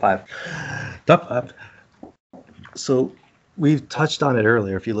do top 5. Top 5. So we've touched on it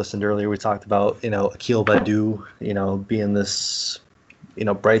earlier. If you listened earlier, we talked about Akil Baddoo, being this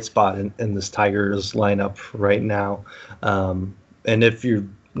bright spot in this Tigers lineup right now. And if you're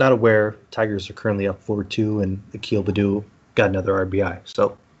not aware, Tigers are currently up 4-2, and Akil Baddoo got another RBI.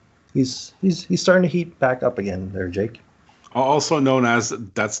 So he's starting to heat back up again there, Jake. Also known as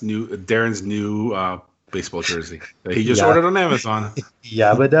Darren's new baseball jersey that he just ordered on Amazon.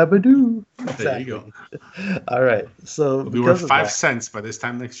 Yabba dabba doo. Exactly. There you go. All right. So it'll be worth 5 cents by this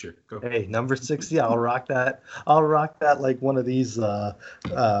time next year. Go. Hey, number 60. I'll rock that. I'll rock that like one of these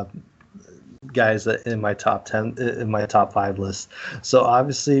guys in my top 10, in my top 5 list. So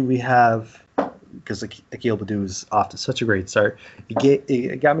obviously we have, because Akil Baddoo is off to such a great start,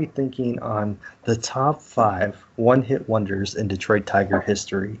 it got me thinking on the top 5 one-hit wonders in Detroit Tiger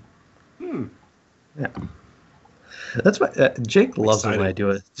history. Yeah, that's why Jake loves it when I do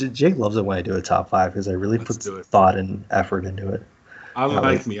it. Jake loves it when I do a top 5, because I really put thought and effort into it.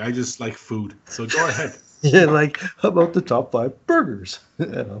 I just like food. So go ahead. Yeah, like, how about the top 5 burgers?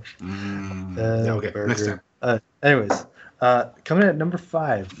 Okay, next time. Anyways, coming in at number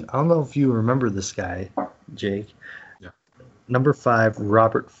 5. I don't know if you remember this guy, Jake. Yeah. Number 5,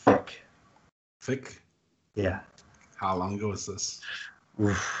 Robert Fick. Fick? Yeah. How long ago was this?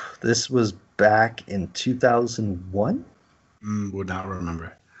 This was back in 2001. Would not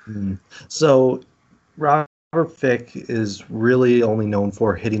remember. So, Robert Fick is really only known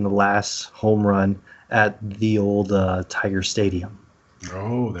for hitting the last home run at the old Tiger Stadium.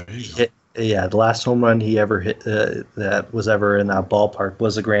 Oh, there you go. The last home run he ever hit that was ever in that ballpark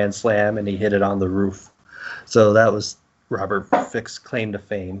was a grand slam, and he hit it on the roof. So that was Robert Fick's claim to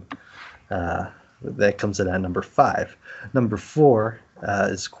fame. That comes in at number 5. Number 4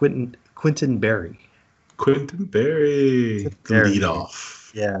 is Quentin Berry. Quentin Berry, lead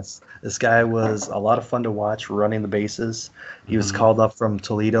off. Yes, this guy was a lot of fun to watch running the bases. He was called up from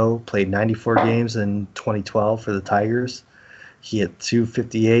Toledo, played 94 games in 2012 for the Tigers. He hit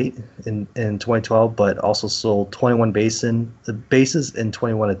 .258 in 2012, but also sold 21 bases in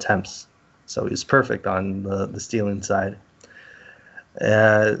 21 attempts. So he was perfect on the stealing side.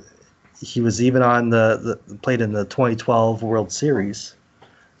 he was even on the played in the 2012 World Series.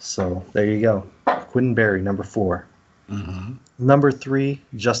 So there you go. Quinn Berry, number 4. Mm-hmm. Number 3,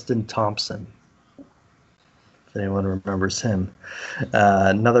 Justin Thompson. If anyone remembers him.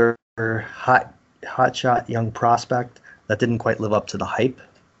 Another hotshot young prospect that didn't quite live up to the hype.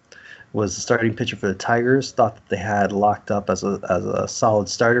 Was the starting pitcher for the Tigers. Thought that they had locked up as a solid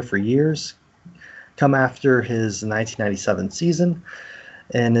starter for years. Come after his 1997 season.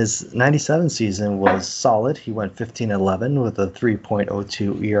 And his 97 season was solid. He went 15-11 with a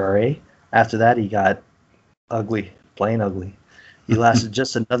 3.02 ERA. After that, he got ugly, plain ugly. He lasted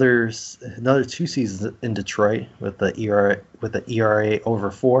just another 2 seasons in Detroit with the ERA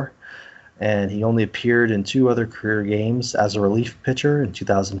over 4, and he only appeared in 2 other career games as a relief pitcher in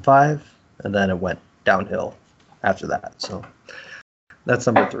 2005, and then it went downhill after that. So that's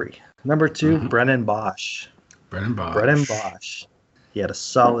number 3. Number 2, Brennan Bosch. Brennan Bosch. He had a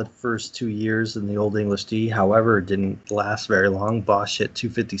solid first 2 years in the Old English D. However, it didn't last very long. Bosch hit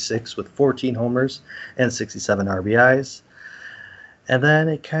 .256 with 14 homers and 67 RBIs. And then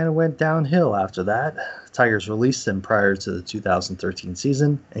it kind of went downhill after that. Tigers released him prior to the 2013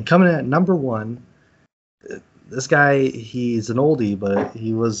 season. And coming in at number 1, this guy, he's an oldie, but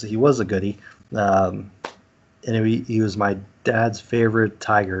he was a goodie. And he was my dad's favorite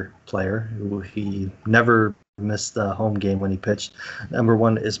Tiger player. He never missed a home game when he pitched. Number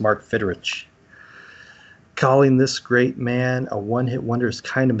 1 is Mark Fidrych. Calling this great man a one-hit wonder is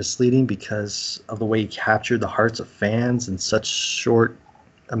kind of misleading because of the way he captured the hearts of fans in such short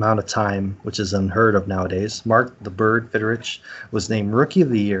amount of time, which is unheard of nowadays. Mark the Bird Fidrych was named Rookie of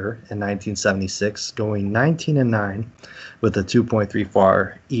the Year in 1976, going 19-9 with a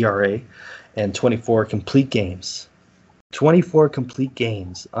 2.34 ERA and 24 complete games. 24 complete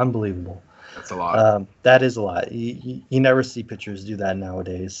games. Unbelievable. That's a lot. That is a lot. You never see pitchers do that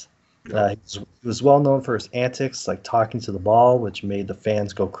nowadays. He was well known for his antics, like talking to the ball, which made the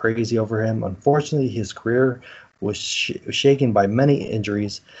fans go crazy over him. Unfortunately, his career was shaken by many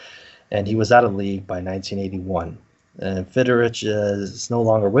injuries, and he was out of the league by 1981. And Fidrych is no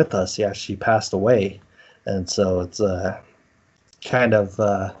longer with us. He actually passed away, and so it's kind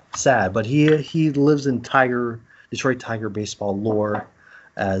of sad. But he lives in Detroit Tiger baseball lore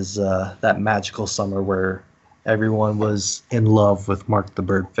as that magical summer where everyone was in love with Mark the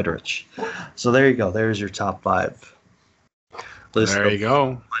Bird Fidrych. So there you go. There's your top 5. There you go.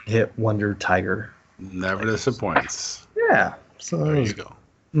 One-hit wonder Tiger. Never disappoints. Yeah. So there you go.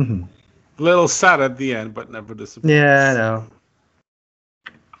 Mm-hmm. A little sad at the end, but never disappoints. Yeah, I know.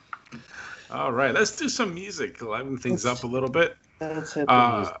 All right, let's do some music. Liven things up a little bit. Let's hit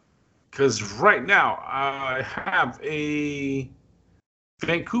the music. Because right now I have a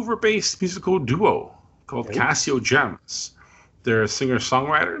Vancouver-based musical duo called Casio Gems. They're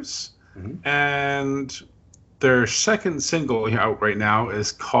singer-songwriters, and their second single out right now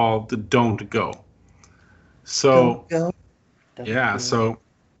is called Don't Go. So, so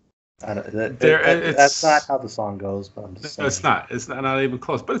that's not how the song goes, but I'm just saying. It's not even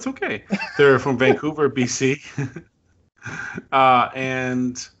close, but it's okay. They're from Vancouver, BC,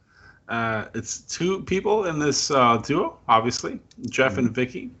 and it's 2 people in this duo, obviously, Jeff and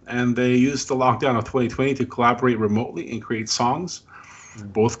Vicky, and they used the lockdown of 2020 to collaborate remotely and create songs,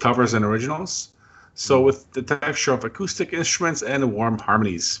 both covers and originals. So with the texture of acoustic instruments and warm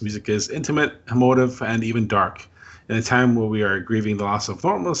harmonies, music is intimate, emotive, and even dark. In a time where we are grieving the loss of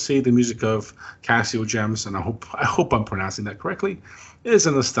normalcy, the music of Casio Gems, and I hope I'm pronouncing that correctly, is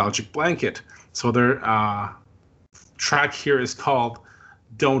a nostalgic blanket. So their track here is called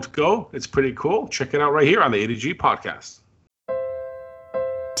Don't Go. It's pretty cool. Check it out right here on the ADG podcast.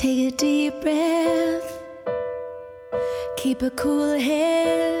 Take a deep breath. Keep a cool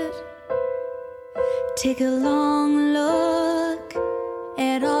head. Take a long look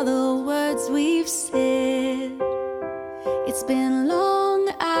at all the words we've said. It's been long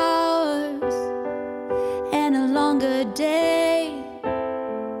hours and a longer day.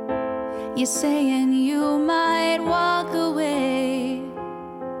 You're saying you might walk away.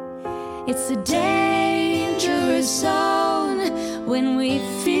 It's a dangerous zone when we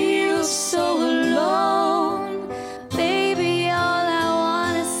feel so alone. Baby, all I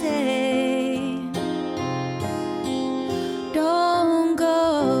wanna say, don't go.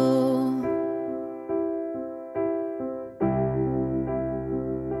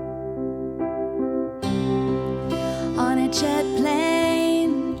 On a jet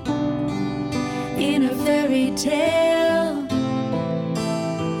plane, in a fairy tale,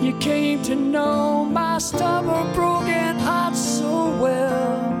 you came to know my stubborn, broken heart so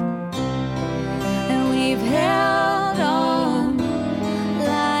well. And we've held on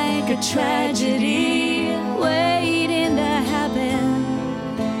like a tragedy waiting to happen.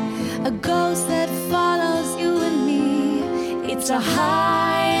 A ghost that follows you and me. It's a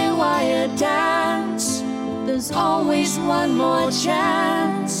high wire dance. There's always one more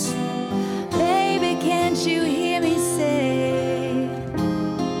chance. Baby, can't you hear me say,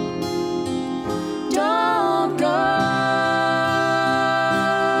 don't go.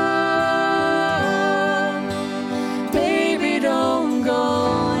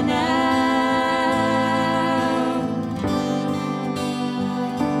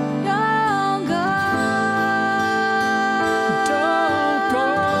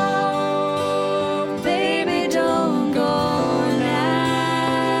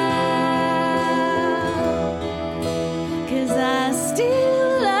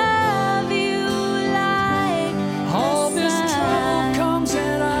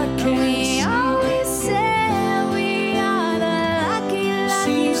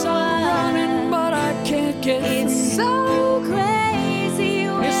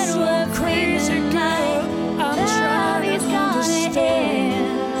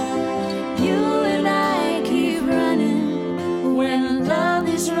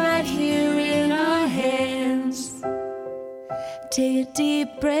 Take a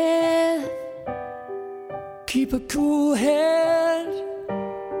deep breath, keep a cool head,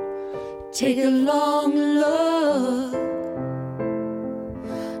 take a long look,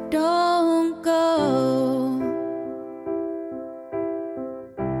 don't go,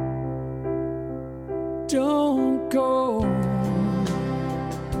 don't go.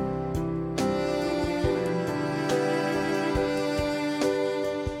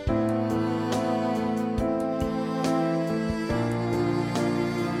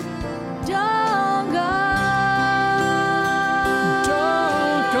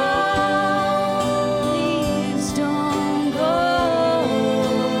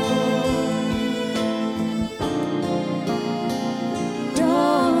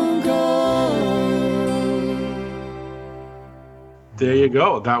 There you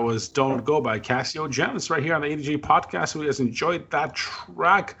go. That was Don't Go by Casio Gems right here on the ADG podcast. We guys enjoyed that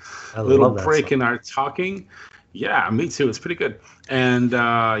track. A little break song in our talking. Yeah, me too. It's pretty good. And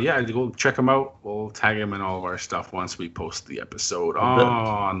yeah, go check them out. We'll tag them in all of our stuff once we post the episode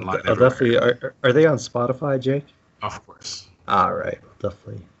online. Definitely. Are they on Spotify, Jake? Of course. All right.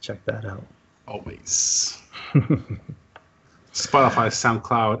 Definitely check that out. Always. Spotify,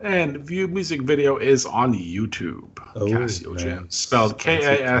 SoundCloud, and View music video is on YouTube. Casio Gems, spelled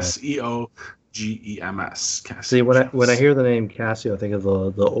Kaseogems. See, when I hear the name Casio, I think of the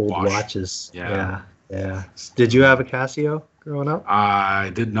old watches. Yeah. Did you have a Casio growing up? I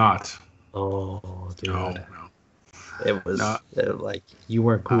did not. Oh, dude. No. It was like you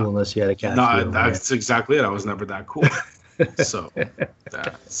weren't cool unless you had a Casio. No, that's exactly it. I was never that cool. So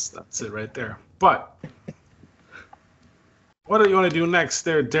that's it right there. But what do you want to do next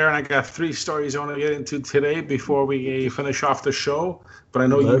there, Darren? I got 3 stories I want to get into today before we finish off the show. But I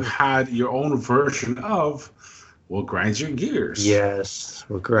know you had your own version of What Grinds Your Gears. Yes,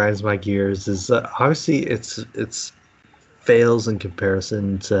 What Grinds My Gears is obviously it's fails in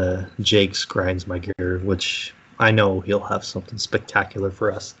comparison to Jake's Grinds My Gear, which I know he'll have something spectacular for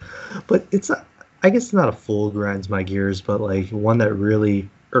us. But I guess not a full Grinds My Gears, but like one that really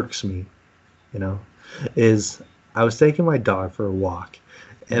irks me, is I was taking my dog for a walk,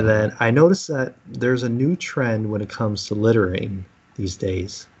 and then I noticed that there's a new trend when it comes to littering these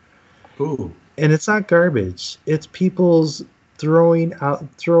days. Ooh. And it's not garbage. It's people's throwing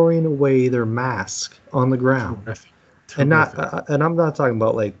away their mask on the ground. Terrific. And I'm not talking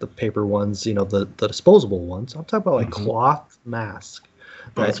about like the paper ones, the disposable ones. I'm talking about like cloth mask.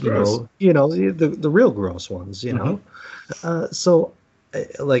 That's gross. The real gross ones, So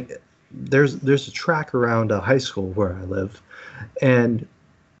like there's a track around a high school where I live, and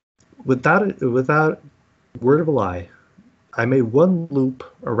without word of a lie, I made one loop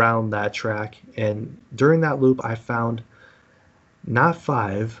around that track, and during that loop I found not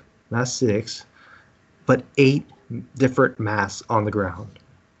 5, not 6, but 8 different masks on the ground.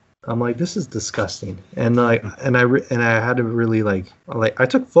 I'm like, this is disgusting, and I had to really I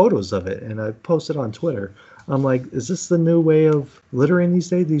took photos of it and I posted on Twitter. I'm like, is this the new way of littering these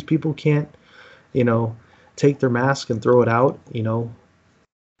days? These people can't, take their mask and throw it out, in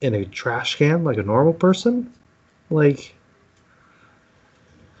a trash can like a normal person? Like,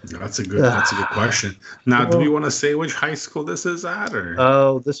 that's a good question. Now, do we want to say which high school this is at, or?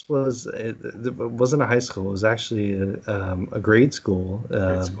 Oh, it wasn't a high school. It was actually a grade school,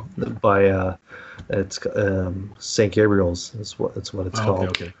 by it's St. Gabriel's. That's what it's called.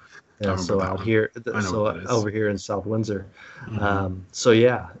 Okay. Yeah, so out here, over here in South Windsor. Mm-hmm. So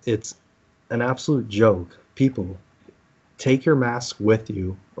yeah, it's an absolute joke. People, take your mask with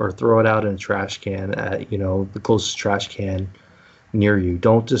you or throw it out in a trash can at the closest trash can near you.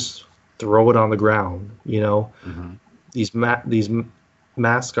 Don't just throw it on the ground. Mm-hmm. These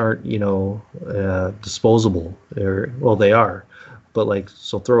masks aren't disposable. They are, but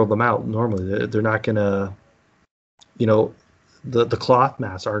so throw them out. Normally they're not gonna the cloth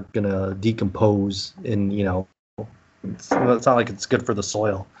masks aren't gonna decompose in it's not like it's good for the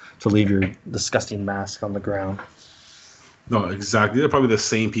soil to leave your disgusting mask on the ground. No, exactly. They're probably the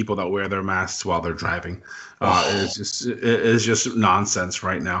same people that wear their masks while they're driving. It's just nonsense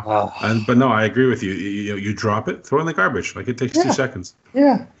right now. But no, I agree with you. You drop it, throw it in the garbage. Like, it takes 2 seconds.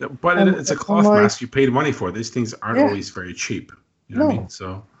 Yeah. But it's a cloth mask. You paid money for. These things aren't always very cheap. You know what I mean?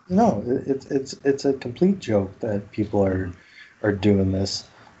 So no, it's a complete joke that people are doing this,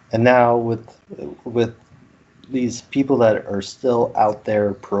 and now with these people that are still out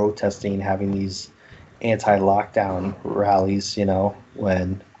there protesting, having these anti-lockdown rallies,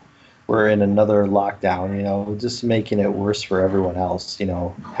 when we're in another lockdown, just making it worse for everyone else,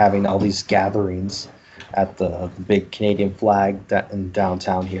 having all these gatherings at the big Canadian flag in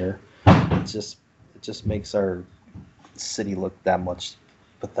downtown here. It just makes our city look that much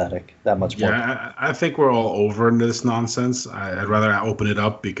pathetic, that much more. Yeah, I think we're all over this nonsense. I'd rather open it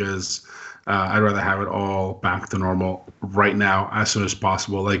up because I'd rather have it all back to normal right now as soon as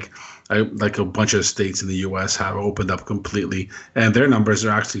possible. Like a bunch of states in the U.S. have opened up completely, and their numbers are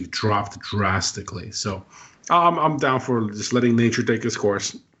actually dropped drastically. So I'm down for just letting nature take its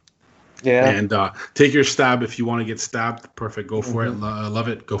course. Yeah. And take your stab if you want to get stabbed. Perfect. Go for it. Love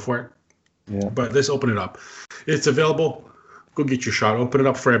it. Go for it. Yeah. But let's open it up. It's available. Go get your shot. Open it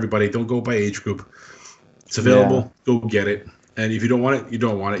up for everybody. Don't go by age group. It's available. Go get it. And if you don't want it, you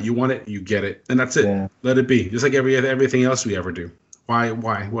don't want it. You want it, you get it. And that's it. Yeah. Let it be. Just like everything else we ever do. Why?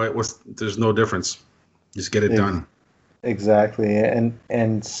 There's no difference. Just get it done. Exactly.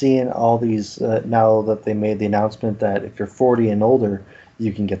 And seeing all these, now that they made the announcement that if you're 40 and older,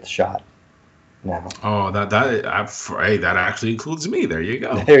 you can get the shot now. Oh, that actually includes me. There you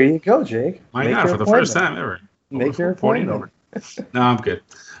go. There you go, Jake. My God, for the first time ever. Make your appointment. No, I'm good.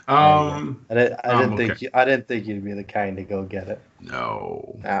 I didn't think you'd be the kind to go get it.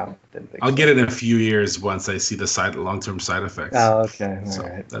 No. Didn't think I'll get it in a few years once I see the long-term side effects. Oh, okay. So all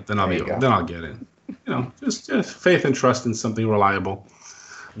right. Then I'll get it. Just faith and trust in something reliable,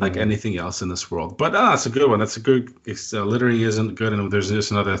 like anything else in this world. But that's a good one. That's a good. Littering isn't good, and there's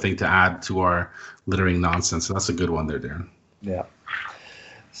just another thing to add to our littering nonsense. So that's a good one there, Darren. Yeah.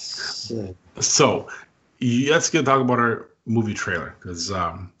 So let's talk about our movie trailer, because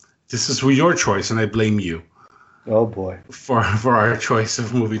this is your choice, and I blame you. Oh boy. For our choice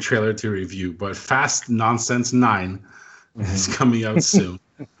of movie trailer to review. But Fast Nonsense 9 is coming out soon.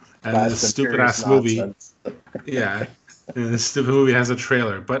 And this stupid ass movie. Yeah. And this stupid movie has a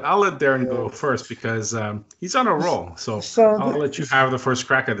trailer. But I'll let Darren go first because he's on a roll. So I'll let you have the first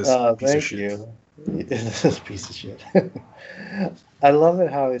crack at this piece of shit. Thank you. This piece of shit. I love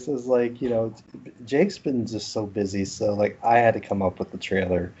it how he says, Jake's been just so busy, so I had to come up with the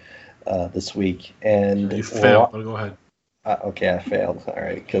trailer this week, and you failed. But go ahead. Okay, I failed. All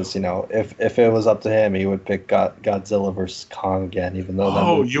right, because if it was up to him, he would pick Godzilla vs. Kong again, even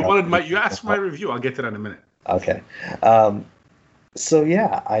though. You asked for my review. I'll get to that in a minute. Okay, so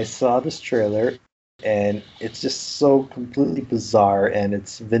yeah, I saw this trailer, and it's just so completely bizarre, and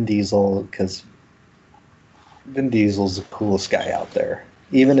it's Vin Diesel because Vin Diesel's the coolest guy out there.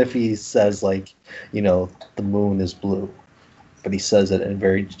 Even if he says the moon is blue, but he says it in a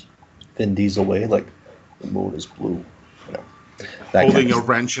very Vin Diesel way, like the moon is blue. Holding a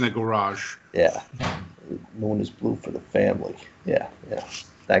wrench in a garage. Yeah, the moon is blue for the family. Yeah,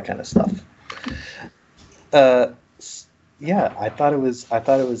 that kind of stuff. Yeah, I thought it was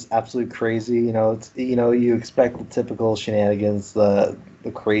absolutely crazy. You expect the typical shenanigans, the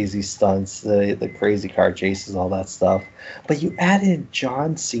crazy stunts, the crazy car chases, all that stuff. But you added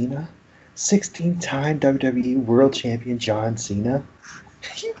John Cena, 16-time WWE World Champion John Cena.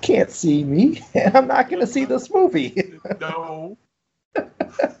 You can't see me, and I'm not going to see this movie. No.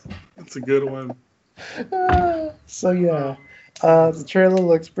 That's a good one. So yeah, the trailer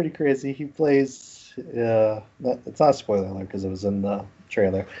looks pretty crazy. He plays. It's not a spoiler alert because it was in the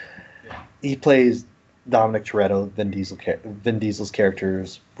trailer. He plays Dominic Toretto, Vin Diesel's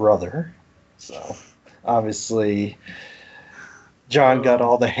character's brother. So obviously, John got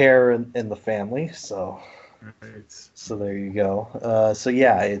all the hair in the family. So, there you go. So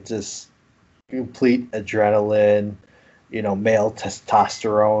yeah, it just complete adrenaline, male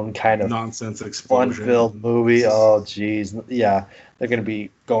testosterone kind of nonsense explosion, fun-filled movie. Oh, geez, yeah, they're gonna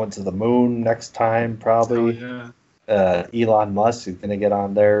be going to the moon next time, probably. Yeah. Elon Musk is gonna get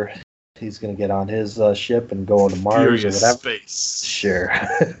on there. He's gonna get on his ship and go to Mars Furious or whatever. Space. Sure.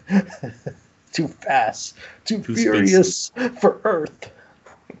 Too fast, too furious for Earth.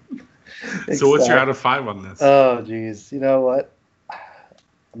 So what's your out of 5 on this? Oh, geez, you know what?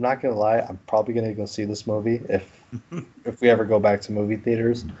 I'm not gonna lie. I'm probably gonna go see this movie if we ever go back to movie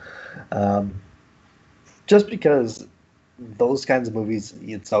theaters, just because those kinds of movies,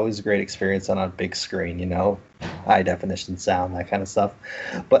 it's always a great experience on a big screen. High definition sound, that kind of stuff.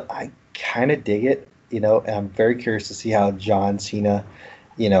 But I kind of dig it, and I'm very curious to see how John Cena,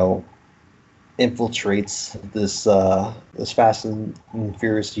 infiltrates this Fast and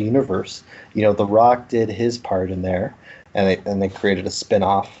Furious universe. The Rock did his part in there. And they created a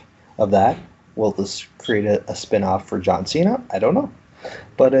spin-off of that. Will this create a spin-off for John Cena? I don't know.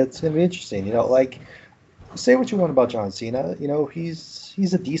 But it's going to be interesting. Say what you want about John Cena.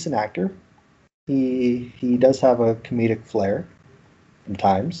 He's a decent actor. He does have a comedic flair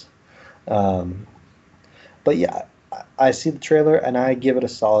sometimes. But yeah, I see the trailer and I give it a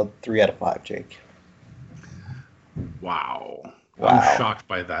solid 3 out of 5, Jake. Wow. I'm shocked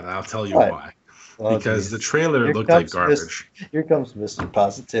by that, and I'll tell you why. Because the trailer looked like garbage. Here comes Mr.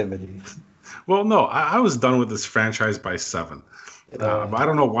 Positivity. Well, no, I was done with this franchise by 7. But I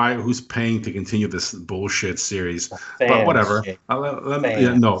don't know who's paying to continue this bullshit series. But whatever.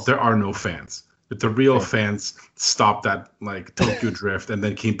 No, there are no fans. The real fans stopped at Tokyo Drift and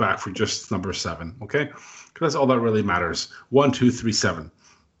then came back for just number 7. Okay, because that's all that really matters. 1, 2, 3, 7.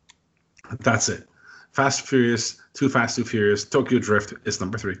 That's it. Fast and Furious, Too Fast, Too Furious, Tokyo Drift is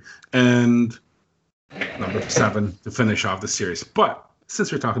number 3, and number 7 to finish off the series. But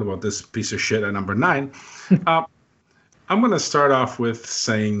since we're talking about this piece of shit at number 9, I'm going to start off with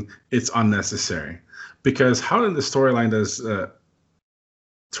saying it's unnecessary. Because how in the storyline does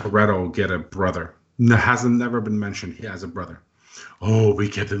Toretto get a brother? Hasn't never been mentioned he has a brother. Oh, we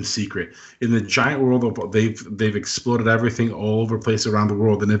kept him secret. In the giant world of they've exploded everything all over the place around the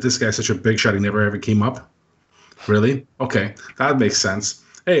world. And if this guy's such a big shot, he never ever came up? Really? Okay, that makes sense.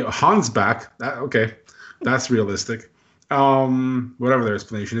 Hey, Han's back. Okay, that's realistic. Whatever their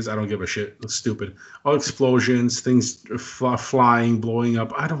explanation is, I don't give a shit. It's stupid. All explosions, things flying, blowing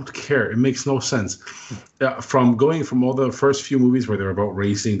up. I don't care. It makes no sense. From all the first few movies where they're about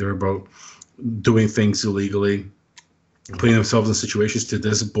racing, they're about doing things illegally, putting themselves in situations, to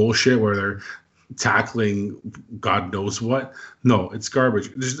this bullshit where they're tackling God knows what. No, it's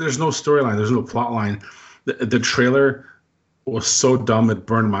garbage. There's no storyline. There's no plot line. The trailer was so dumb it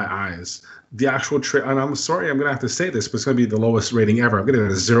burned my eyes. The actual trailer, and I'm sorry, I'm going to have to say this, but it's going to be the lowest rating ever. I'm going to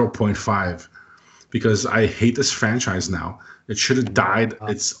give it a 0.5 because I hate this franchise now. It should have died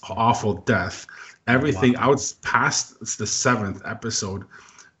its awful death. Everything out past the 7th episode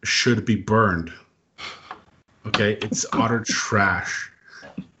should be burned. Okay, it's utter trash.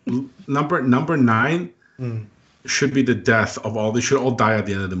 Number 9 should be the death of all. They should all die at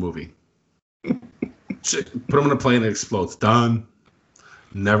the end of the movie. Put them in a plane and explodes. Done.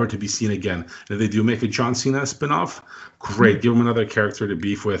 Never to be seen again. And if they do make a John Cena spinoff, great. Give him another character to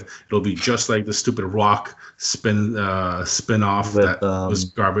beef with. It'll be just like the stupid Rock spinoff that was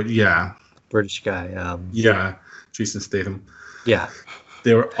garbage. Yeah. British guy. Yeah. Jason Statham. Yeah.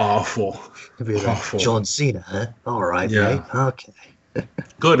 They were awful. Awful. John Cena, huh? All right, yeah. Right? Okay.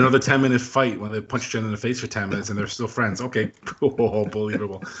 Good. Another 10-minute fight when they punch each other in the face for 10 minutes and they're still friends. Okay, cool.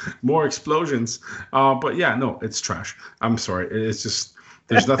 Believable. More explosions. But yeah, no, it's trash. I'm sorry. It's just,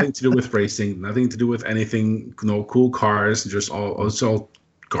 there's nothing to do with racing, nothing to do with anything, no cool cars, it's all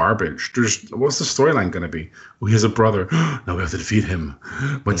garbage. What's the storyline going to be? Well, he has a brother. Now we have to defeat him.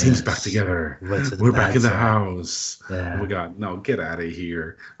 My team's back together. We're back in the house. Yeah. Oh my God. No, get out of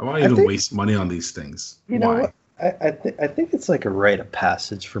here. Why even waste money on these things? You know what? I think it's like a rite of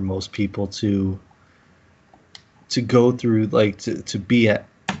passage for most people to go through, like to be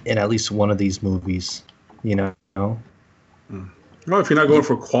in at least one of these movies, Well, if you're not going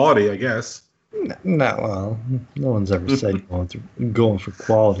for quality, I guess. No, well, no one's ever said going for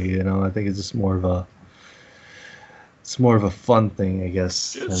quality. I think it's just more of a fun thing, I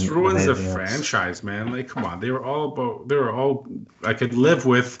guess. It just ruins the franchise, man. Like, come on, they were all. I could live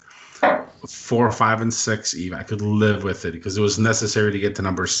with 4, 5, and 6 even. I could live with it because it was necessary to get to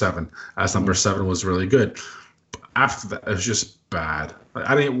number 7, as number 7 was really good. After that, it was just bad.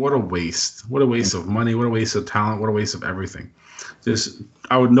 What a waste. What a waste of money. What a waste of talent. What a waste of everything.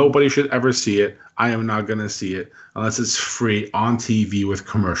 Nobody should ever see it. I am not gonna see it unless it's free on TV with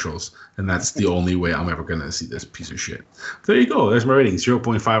commercials, and that's the only way I'm ever gonna see this piece of shit. There you go. There's my rating: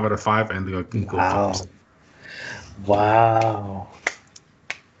 0.5 out of 5, and Wow.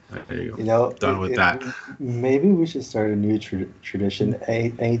 There you go. Done with that. Maybe we should start a new tradition.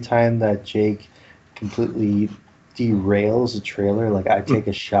 Anytime that Jake completely derails a trailer, like I take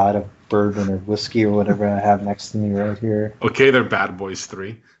a shot of bourbon or whiskey or whatever I have next to me right here. Okay, they're Bad Boys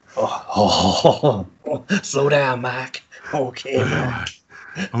 3. Oh, slow down, Mac. Okay, Mac.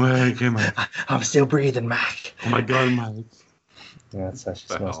 Okay, Mac. I'm still breathing, Mac. Oh my God, Mac. Yeah, that's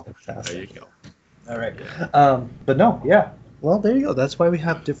actually smells fantastic. There you go. All right. But no, yeah. Well, there you go. That's why we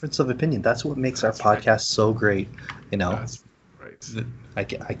have difference of opinion. That's what makes our podcast so great. You know. That's right. I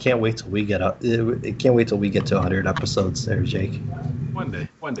can't wait till we get up. I can't wait till we get to 100 episodes there, Jake. One day.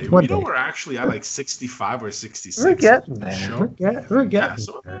 We know we're actually at like 65 or 66. We're getting there. We're getting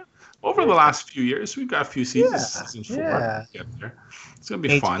there. Over the last few years, we've got a few seasons. Season 4. Yeah. Get there. It's gonna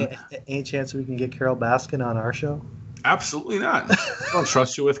be fun. Any chance we can get Carol Baskin on our show? Absolutely not. I don't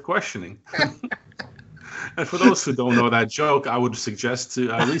trust you with questioning. And for those who don't know that joke, I would suggest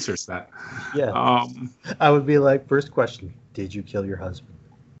to research that. Yeah. I would be like, first question: did you kill your husband?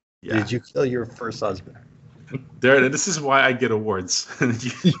 Yeah. Did you kill your first husband? There. This is why I get awards.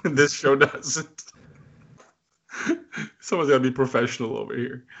 This show doesn't. Someone's gotta be professional over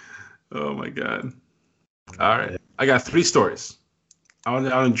here. Oh my God. All right. I got 3 stories. I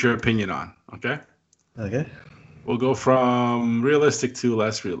want your opinion on. Okay. Okay. We'll go from realistic to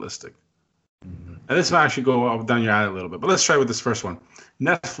less realistic. And this might actually go down your alley a little bit, but let's try with this first one.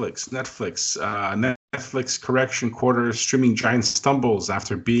 Netflix correction quarter streaming giant stumbles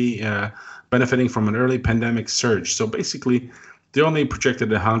after benefiting from an early pandemic surge. So basically, they only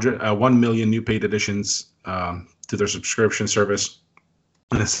projected 1 million new paid additions to their subscription service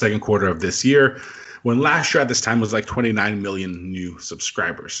in the second quarter of this year, when last year at this time was like 29 million new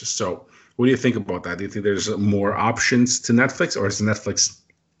subscribers. So what do you think about that? Do you think there's more options to Netflix, or is Netflix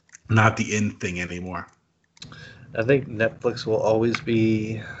not the in thing anymore? I think Netflix will always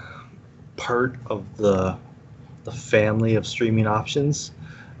be part of the family of streaming options.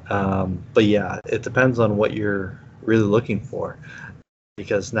 But yeah, it depends on what you're really looking for.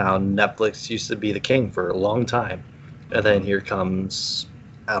 Because now Netflix used to be the king for a long time. And then here comes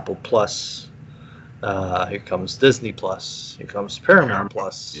Apple Plus. Here comes Disney Plus. Here comes Paramount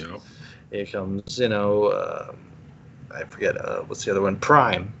Plus. Yep. Here comes, I forget, what's the other one?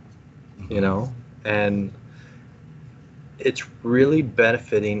 Prime. And it's really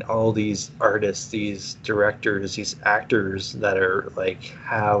benefiting all these artists, these directors, these actors that are like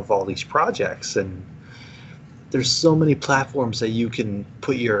have all these projects, and there's so many platforms that you can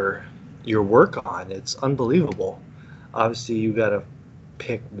put your work on. It's unbelievable. Obviously, you got to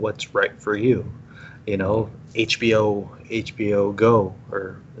pick what's right for you. HBO Go,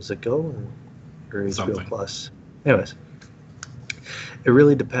 or is it Go or HBO Something. Plus? Anyways, it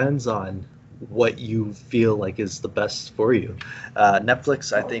really depends on what you feel like is the best for you.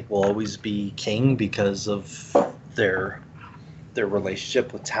 Netflix, I think, will always be king because of their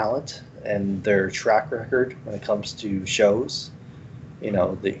relationship with talent and their track record when it comes to shows.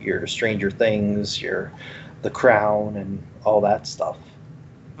 Your Stranger Things, your The Crown, and all that stuff.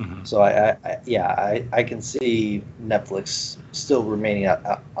 Mm-hmm. So I can see Netflix still remaining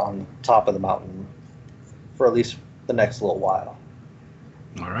on top of the mountain for at least the next little while.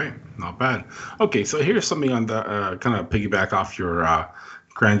 All right, not bad. Okay, so here's something on the kind of piggyback off your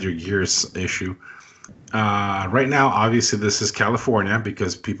Grandeur Gears issue. Right now, obviously, this is California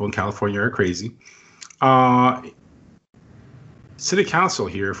because people in California are crazy. City Council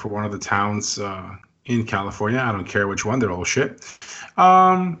here for one of the towns in California, I don't care which one, they're all shit.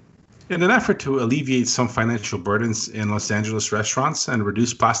 In an effort to alleviate some financial burdens in Los Angeles restaurants and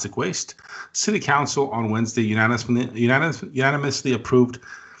reduce plastic waste, City Council on Wednesday unanimously approved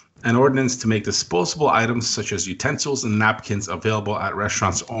an ordinance to make disposable items such as utensils and napkins available at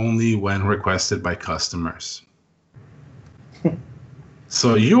restaurants only when requested by customers.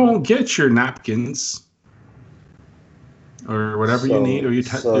 So you won't get your napkins or whatever you need, or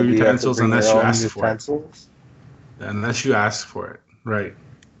utensils unless you ask for it. Unless you ask for it, right?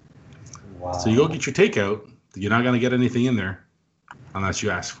 Wow. So you go get your takeout, you're not going to get anything in there unless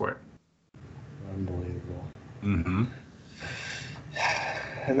you ask for it. Unbelievable. Mm-hmm.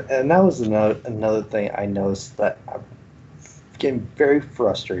 And that was another thing I noticed that I'm getting very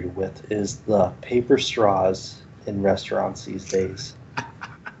frustrated with is the paper straws in restaurants these days.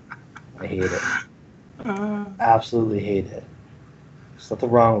 I hate it. Absolutely hate it. There's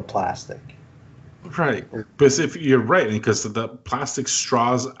nothing wrong with plastic. Right. Because if you're right, because the plastic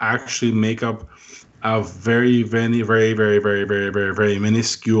straws actually make up a very, very, very, very, very, very, very, very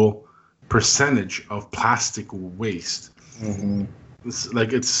minuscule percentage of plastic waste. Mm-hmm.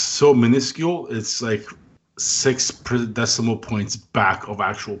 It's so minuscule. It's like 6 decimal points back of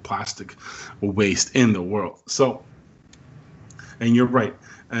actual plastic waste in the world. So, and you're right.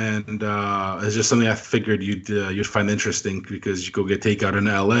 And it's just something I figured you'd find interesting, because you go get takeout in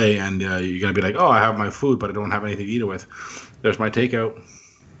LA and you're gonna be like, oh, I have my food, but I don't have anything to eat it with. There's my takeout.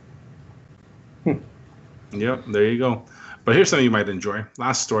 Yep, there you go. But here's something you might enjoy.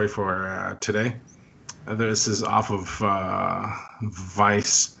 Last story for today. This is off of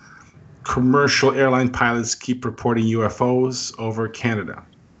Vice. Commercial airline pilots keep reporting UFOs over Canada,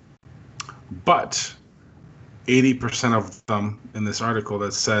 but 80% of them in this article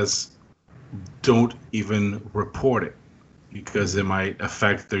that says don't even report it because it might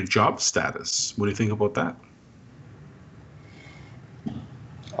affect their job status. What do you think about that?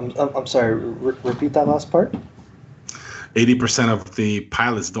 I'm sorry. Repeat that last part. 80% of the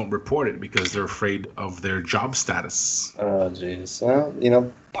pilots don't report it because they're afraid of their job status. Oh, jeez. Well,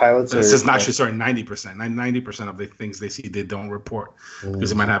 pilots It says actually, sorry, 90%. 90% of the things they see, they don't report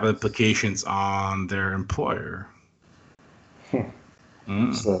because it might have implications on their employer.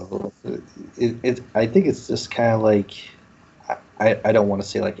 So I think it's just kind of like, I don't want to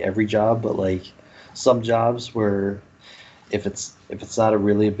say like every job, but like some jobs where if it's not a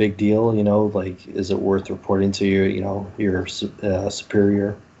really big deal, like, is it worth reporting to your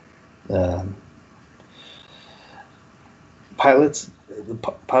superior? Pilots,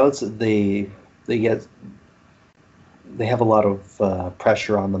 they have a lot of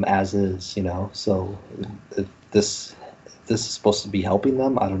pressure on them as is, So if this is supposed to be helping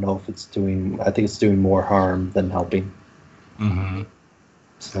them, I don't know if it's doing. I think it's doing more harm than helping. Mm-hmm.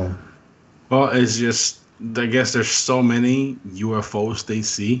 So, well, it's just, I guess there's so many UFOs they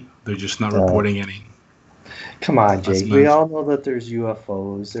see, they're just not reporting any. Come on, Jake. We all know that there's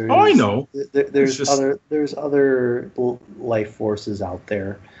UFOs. I know. There's other life forces out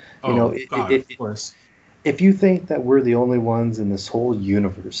there. Of course. If you think that we're the only ones in this whole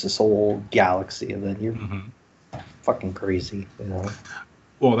universe, this whole galaxy, then you're fucking crazy.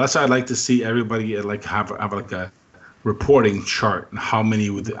 Well, that's why I'd like to see everybody like have like a reporting chart and how many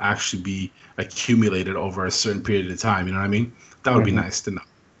would actually be accumulated over a certain period of time. You know what I mean? That would be nice to know.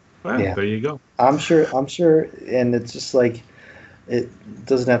 Well, yeah. There you go. I'm sure, and it's just like, it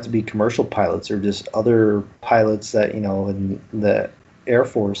doesn't have to be commercial pilots or just other pilots that in the Air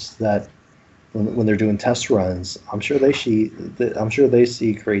Force that when they're doing test runs, I'm sure they see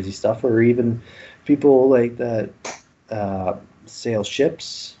crazy stuff, or even people like that sail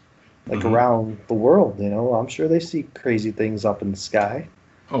ships like around the world. I'm sure they see crazy things up in the sky.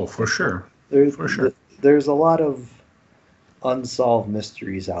 Oh, for sure. There's a lot of unsolved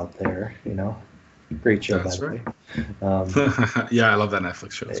mysteries out there. Great show, by the way. Yeah, I love that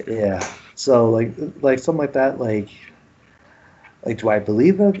Netflix show. Yeah. So like something like that, like do I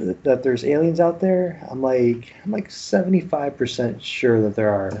believe that there's aliens out there? I'm like 75% sure that there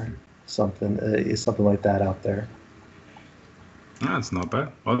are something like that out there. That's not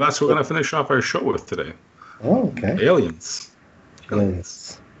bad. Well, that's what we're gonna finish off our show with today. Oh, okay. Aliens. There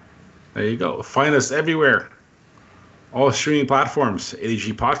you go. Find us everywhere. All streaming platforms,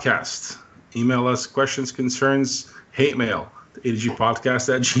 ADG Podcast. Email us questions, concerns, hate mail,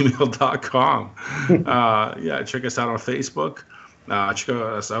 adgpodcast@gmail.com. Check us out on Facebook. Check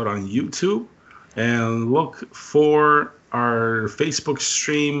us out on YouTube. And look for our Facebook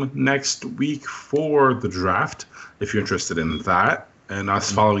stream next week for the draft, if you're interested in that. And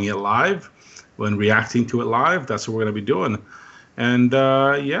us following it live, when reacting to it live, that's what we're going to be doing. And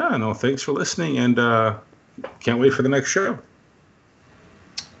thanks for listening, and can't wait for the next show.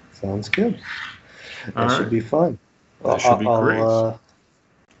 Sounds good. That should be fun. That should be great.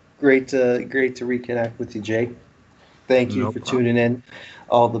 Great to reconnect with you, Jake. Thank you for tuning in.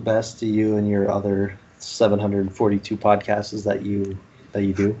 All the best to you and your other 742 podcasts that you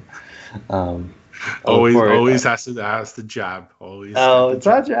do. Always has to jab. Always. Oh, it's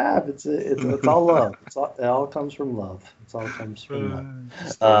not jab. It's all love. It all comes from love. It all comes from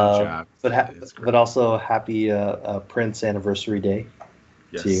love. But also happy Prince anniversary day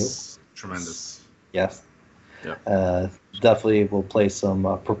to you. Tremendous. Yes. Yeah. Definitely will play some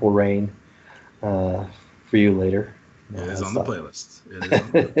Purple Rain for you later. It is on the playlist.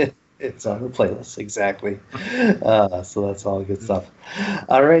 It's on the playlist, exactly. So that's all good stuff.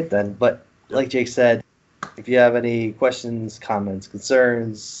 All right then. But like Jake said, if you have any questions, comments,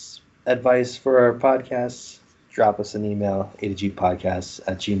 concerns, advice for our podcast, drop us an email,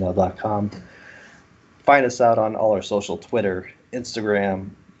 adgpodcast@gmail.com. find us out on all our social, Twitter, Instagram,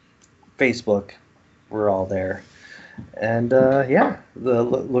 Facebook. We're all there. And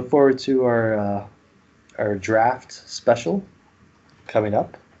look forward to our draft special coming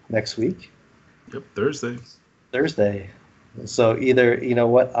up next week. Yep, Thursday. So either, you know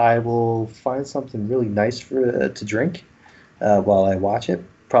what, I will find something really nice for to drink while I watch it,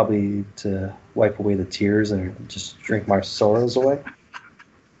 probably to wipe away the tears and just drink my sorrows away.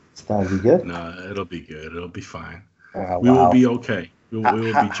 So that'll be good. No, it'll be good. It'll be fine. Wow. We will be okay. We will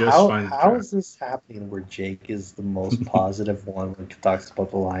be just fine. How is this happening where Jake is the most positive one when he talks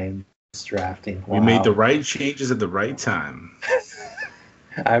about the Lions drafting? Wow. We made the right changes at the right time.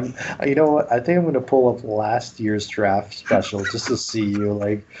 You know what? I think I'm going to pull up last year's draft special just to see you.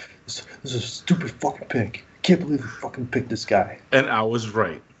 Like, this is a stupid fucking pick. Can't believe you fucking picked this guy. And I was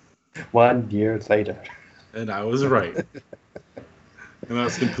right. 1 year later. And I was right. And I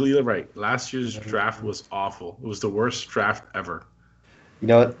was completely right. Last year's draft was awful. It was the worst draft ever. You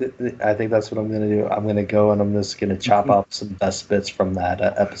know what? I think that's what I'm going to do. I'm going to go and I'm just going to chop up some best bits from that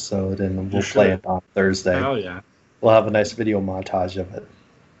episode and we'll play it on Thursday. Hell yeah. We'll have a nice video montage of it.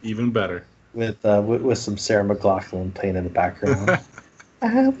 Even better. With some Sarah McLachlan playing in the background.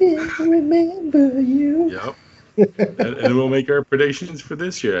 I will remember you. Yep. and we'll make our predictions for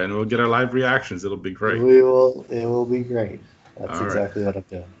this year and we'll get our live reactions. It'll be great. We will. It will be great. That's all exactly what I'm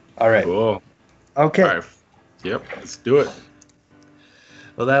doing. All right. Cool. Okay. All right. Yep. Let's do it.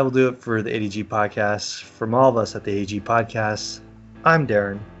 Well, that will do it for the ADG podcast. From all of us at the ADG podcast, I'm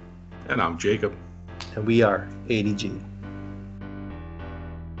Darren. And I'm Jacob. And we are ADG.